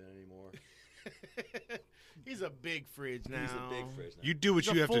him Little Ben anymore. He's a big Fridge now. He's a big Fridge now. You do what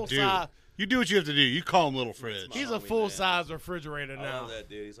He's you a have to full do. size- You do what you have to do. You call him Little Fridge. my He's a homie, full man. size refrigerator I now. love that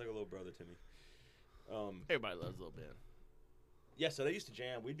dude. He's like a little brother to me. Everybody loves Little Ben. Yeah, so they used to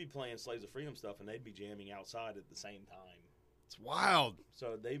jam. We'd be playing Slaves of Freedom stuff, and they'd be jamming outside at the same time. It's wild.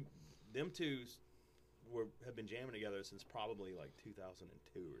 So them two have been jamming together since probably like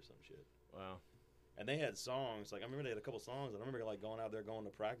 2002 or some shit. Wow. And they had songs. Like I remember they had a couple songs. I remember like going out there, going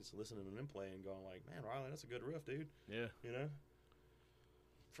to practice, and listening to them play, and going like, "Man, Riley, that's a good riff, dude." Yeah. You know.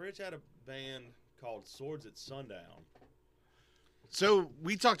 Fridge had a band called Swords at Sundown. So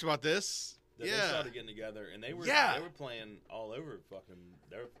we talked about this. That they started getting together, and they were playing all over fucking.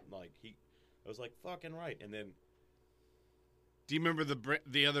 They're like it was like fucking right, and then. Do you remember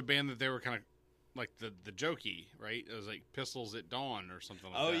the other band that they were kind of like the jokey, right? It was like Pistols at Dawn or something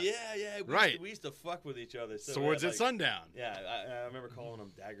like that. Oh yeah. We used to fuck with each other. So Swords we at had, Sundown. Yeah, I remember calling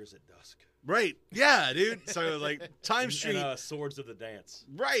them Daggers at Dusk. Right. Yeah, dude. So like Time Street. And, Swords of the Dance.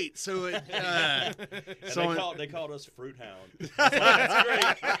 Right. So it. And So they called us Fruit Hound. That's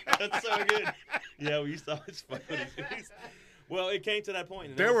great. That's so good. Yeah, we used to always fuck with each other. Well, it came to that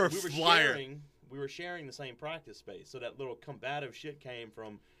point. And There were we were sharing the same practice space, so that little combative shit came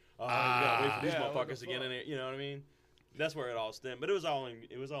from. We gotta wait for these motherfuckers to get in there. You know what I mean? That's where it all stemmed. But it was all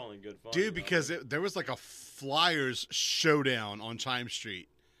in good fun. dude, because there was like a Flyers showdown on Chime Street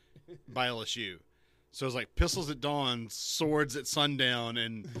by LSU. So it was like Pistols at Dawn, Swords at Sundown,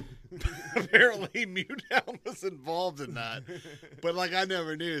 and apparently Mewdown was involved in that. But like I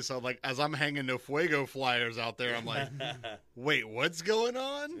never knew. So like as I'm hanging No Fuego flyers out there, I'm like, wait, what's going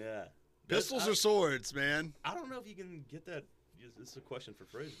on? Yeah. Pistols or swords, man? I don't know if you can get that. It's a question for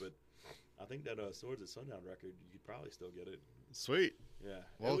Fridge, but I think that Swords at Sundown record, you could probably still get it. Sweet. Yeah.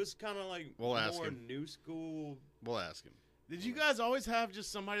 Well, it was kind of like we'll ask more him. new school. We'll ask him. Did you guys always have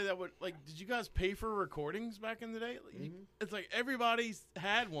just somebody that would like? Did you guys pay for recordings back in the day? It's like everybody's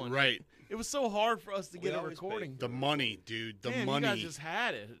had one. Right. It was so hard for us to We get a always paid recording. The money, dude. The Man, money. You guys just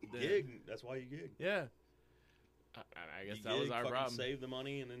had it. then. Gig. That's why you gig. Yeah. I guess that was our problem. Save the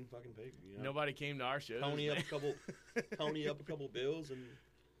money and then fucking pay. You know? Nobody came to our shows. Pony up a couple bills and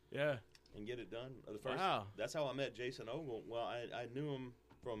and get it done. That's how I met Jason Ogle. Well, I knew him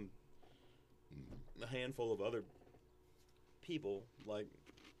from a handful of other people. Like,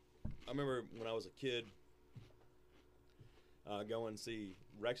 I remember when I was a kid, going and see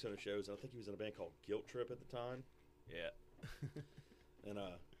Rec Center shows. I think he was in a band called Guilt Trip at the time. Yeah. And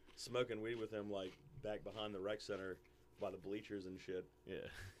smoking weed with him, like, back behind the Rec Center by the bleachers and shit. Yeah.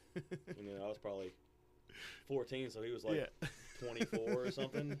 And I was probably 14, so he was like 24 or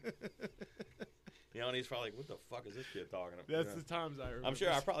something. And he's probably like, what the fuck is this kid talking about? That's the times I remember. I'm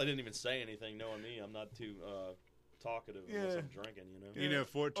sure I probably didn't even say anything, knowing me. I'm not too talkative unless I'm drinking,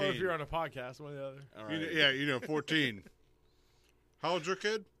 14. Or if you're on a podcast, one or the other. All right. 14. How old's your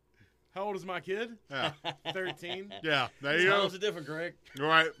kid? How old is my kid? Yeah. 13. Yeah, there you go. How's it different, Greg?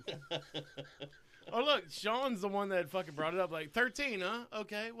 Right. Oh, look, Sean's the one that fucking brought it up. Like, 13, huh?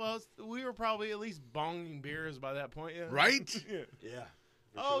 Okay, well, we were probably at least bonging beers by that point, yeah. Right? Yeah.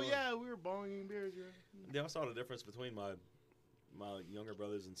 Oh, yeah, we were bonging beers. Yeah, I saw the difference between my younger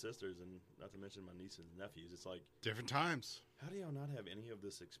brothers and sisters, and not to mention my nieces and nephews. It's like... different times. How do y'all not have any of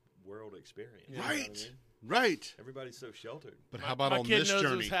this world experience? Right. You know what I mean? Right. Everybody's so sheltered. But how about my on kid this knows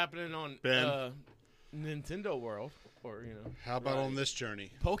journey? what's happening on Nintendo World, or How about on this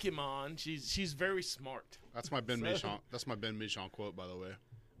journey? Pokemon. She's very smart. That's my Ben Michon. That's my Ben Michon quote, by the way.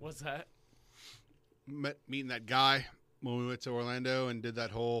 What's that? Meeting that guy when we went to Orlando and did that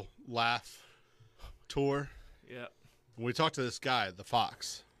whole laugh tour. Yeah. We talked to this guy, the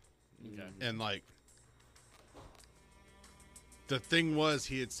Fox. Okay. And like, the thing was,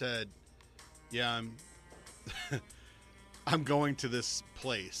 he had said, "Yeah, I'm going to this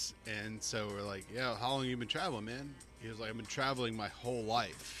place," and so we're like, "Yeah, how long have you been traveling, man?" He was like, "I've been traveling my whole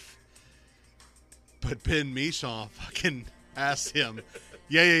life." But Ben Michon fucking asked him,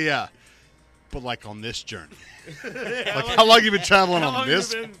 "Yeah, but like on this journey, like how long have you been traveling on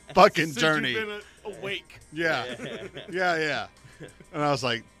this fucking journey?" You've been awake. Yeah. And I was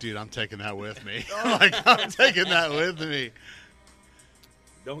like, "Dude, I'm taking that with me. I'm taking that with me."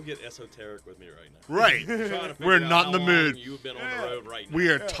 Don't get esoteric with me right now. Right. We're not in the mood. You've been on the road right now. We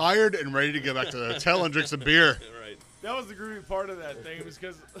are tired and ready to go back to the hotel and drink some beer. Right. That was the groovy part of that thing, was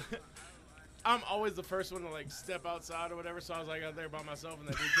because I'm always the first one to like step outside or whatever. So I was like out there by myself, and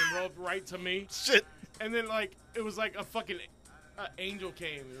that dude came right to me. Shit. And then like it was like a fucking angel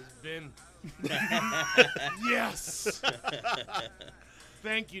came. It was Ben. Yes.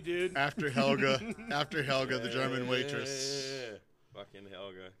 Thank you, dude. After Helga, the German waitress. Yeah. Fucking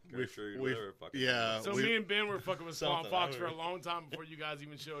Helga. Whatever. So me and Ben were fucking with Spawn Fox for a long time before you guys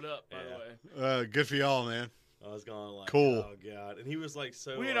even showed up, by the way. Good for y'all, man. I was going like, cool. Oh, God. And he was like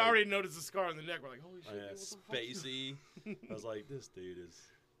so... we had already noticed the scar on the neck. We're like, holy shit. Yeah, spacey. I was like, this dude is...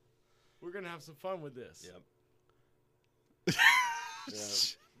 We're going to have some fun with this. Yep.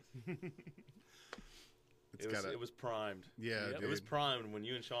 It was primed. Yeah, Yep. dude. It was primed when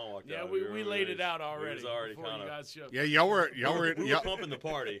you and Sean walked out. Yeah, we laid it out already. It was already before kind you of... guys showed up. Yeah, y'all were pumping the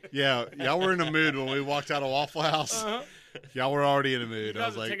party. Yeah, y'all were in the mood when we walked out of Waffle House. Uh-huh. Y'all were already in the mood. You I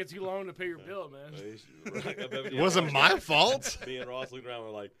guys was are like, taking too long to pay your bill, man. it wasn't my fault. Me and Ross looked around and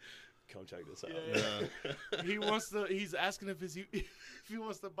we're like, come check this out. Yeah. He's asking if he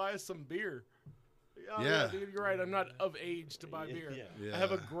wants to buy us some beer. Oh, yeah, dude, you're right. I'm not of age to buy beer. Yeah. I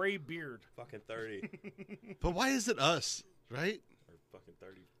have a gray beard. Fucking 30. But why is it us, right? Or fucking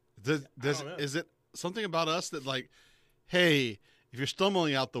 30. I don't know. Is it something about us that like, hey, if you're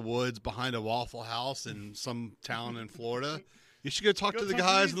stumbling out the woods behind a Waffle House in some town in Florida, you should go talk to the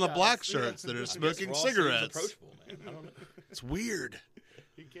guys in the black shirts that are smoking cigarettes. Approachable, man. I don't know. It's weird.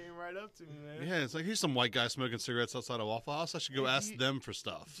 He came right up to me, man. Yeah, it's like, here's some white guys smoking cigarettes outside a Waffle House. I should go ask them for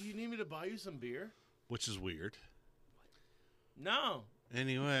stuff. Do you need me to buy you some beer? Which is weird. No.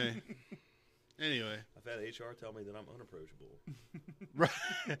 Anyway. I've had HR tell me that I'm unapproachable. Right.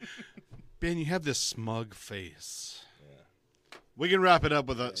 Ben, you have this smug face. Yeah. We can wrap it up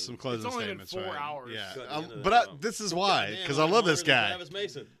with some closing it's only statements. Been 4 right? hours. Yeah. This is why. Because I love this guy. Travis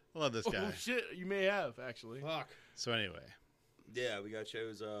Mason. I love this guy. Oh, shit. You may have, actually. Fuck. So anyway. Yeah, we got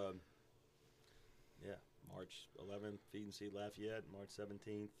shows, March 11th, Feed and Seed Lafayette, March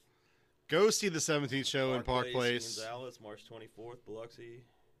 17th. Go see the 17th show in Park Place. Gonzales, March 24th, Biloxi,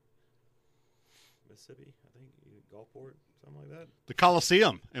 Mississippi, I think, Gulfport, something like that. The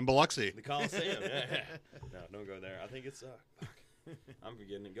Coliseum in Biloxi. The Coliseum, yeah. No, don't go there. I think it's, fuck. I'm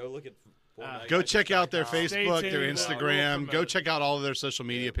forgetting it. Go look at go check out their Facebook, tuned. their Instagram. Go check out all of their social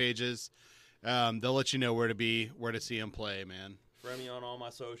media pages. They'll let you know where to be, where to see them play, man. Friend me on all my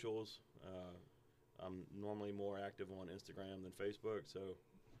socials. I'm normally more active on Instagram than Facebook, so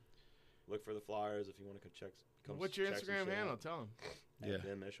look for the flyers if you want to check. What's your Instagram handle? Tell them. Yeah.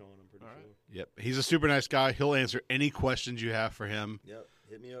 Ben Michon, I'm pretty sure. Yep. He's a super nice guy. He'll answer any questions you have for him. Yep.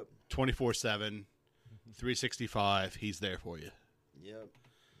 Hit me up. 24/7, 365. He's there for you. Yep.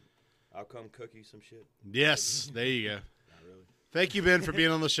 I'll come cook you some shit. Yes. There you go. Not really. Thank you, Ben, for being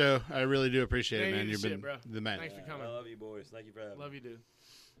on the show. I really do appreciate it, Thank man. you You've shit, been bro. the man. Thanks for coming. I love you, boys. Thank you for having me. Love you, dude.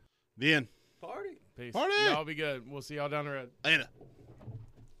 The end. Party. Peace. Party. Y'all be good. We'll see y'all down the road. Later.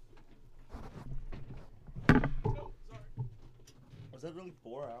 Was that really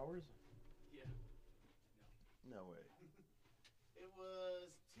 4 hours? Yeah. No way. It was.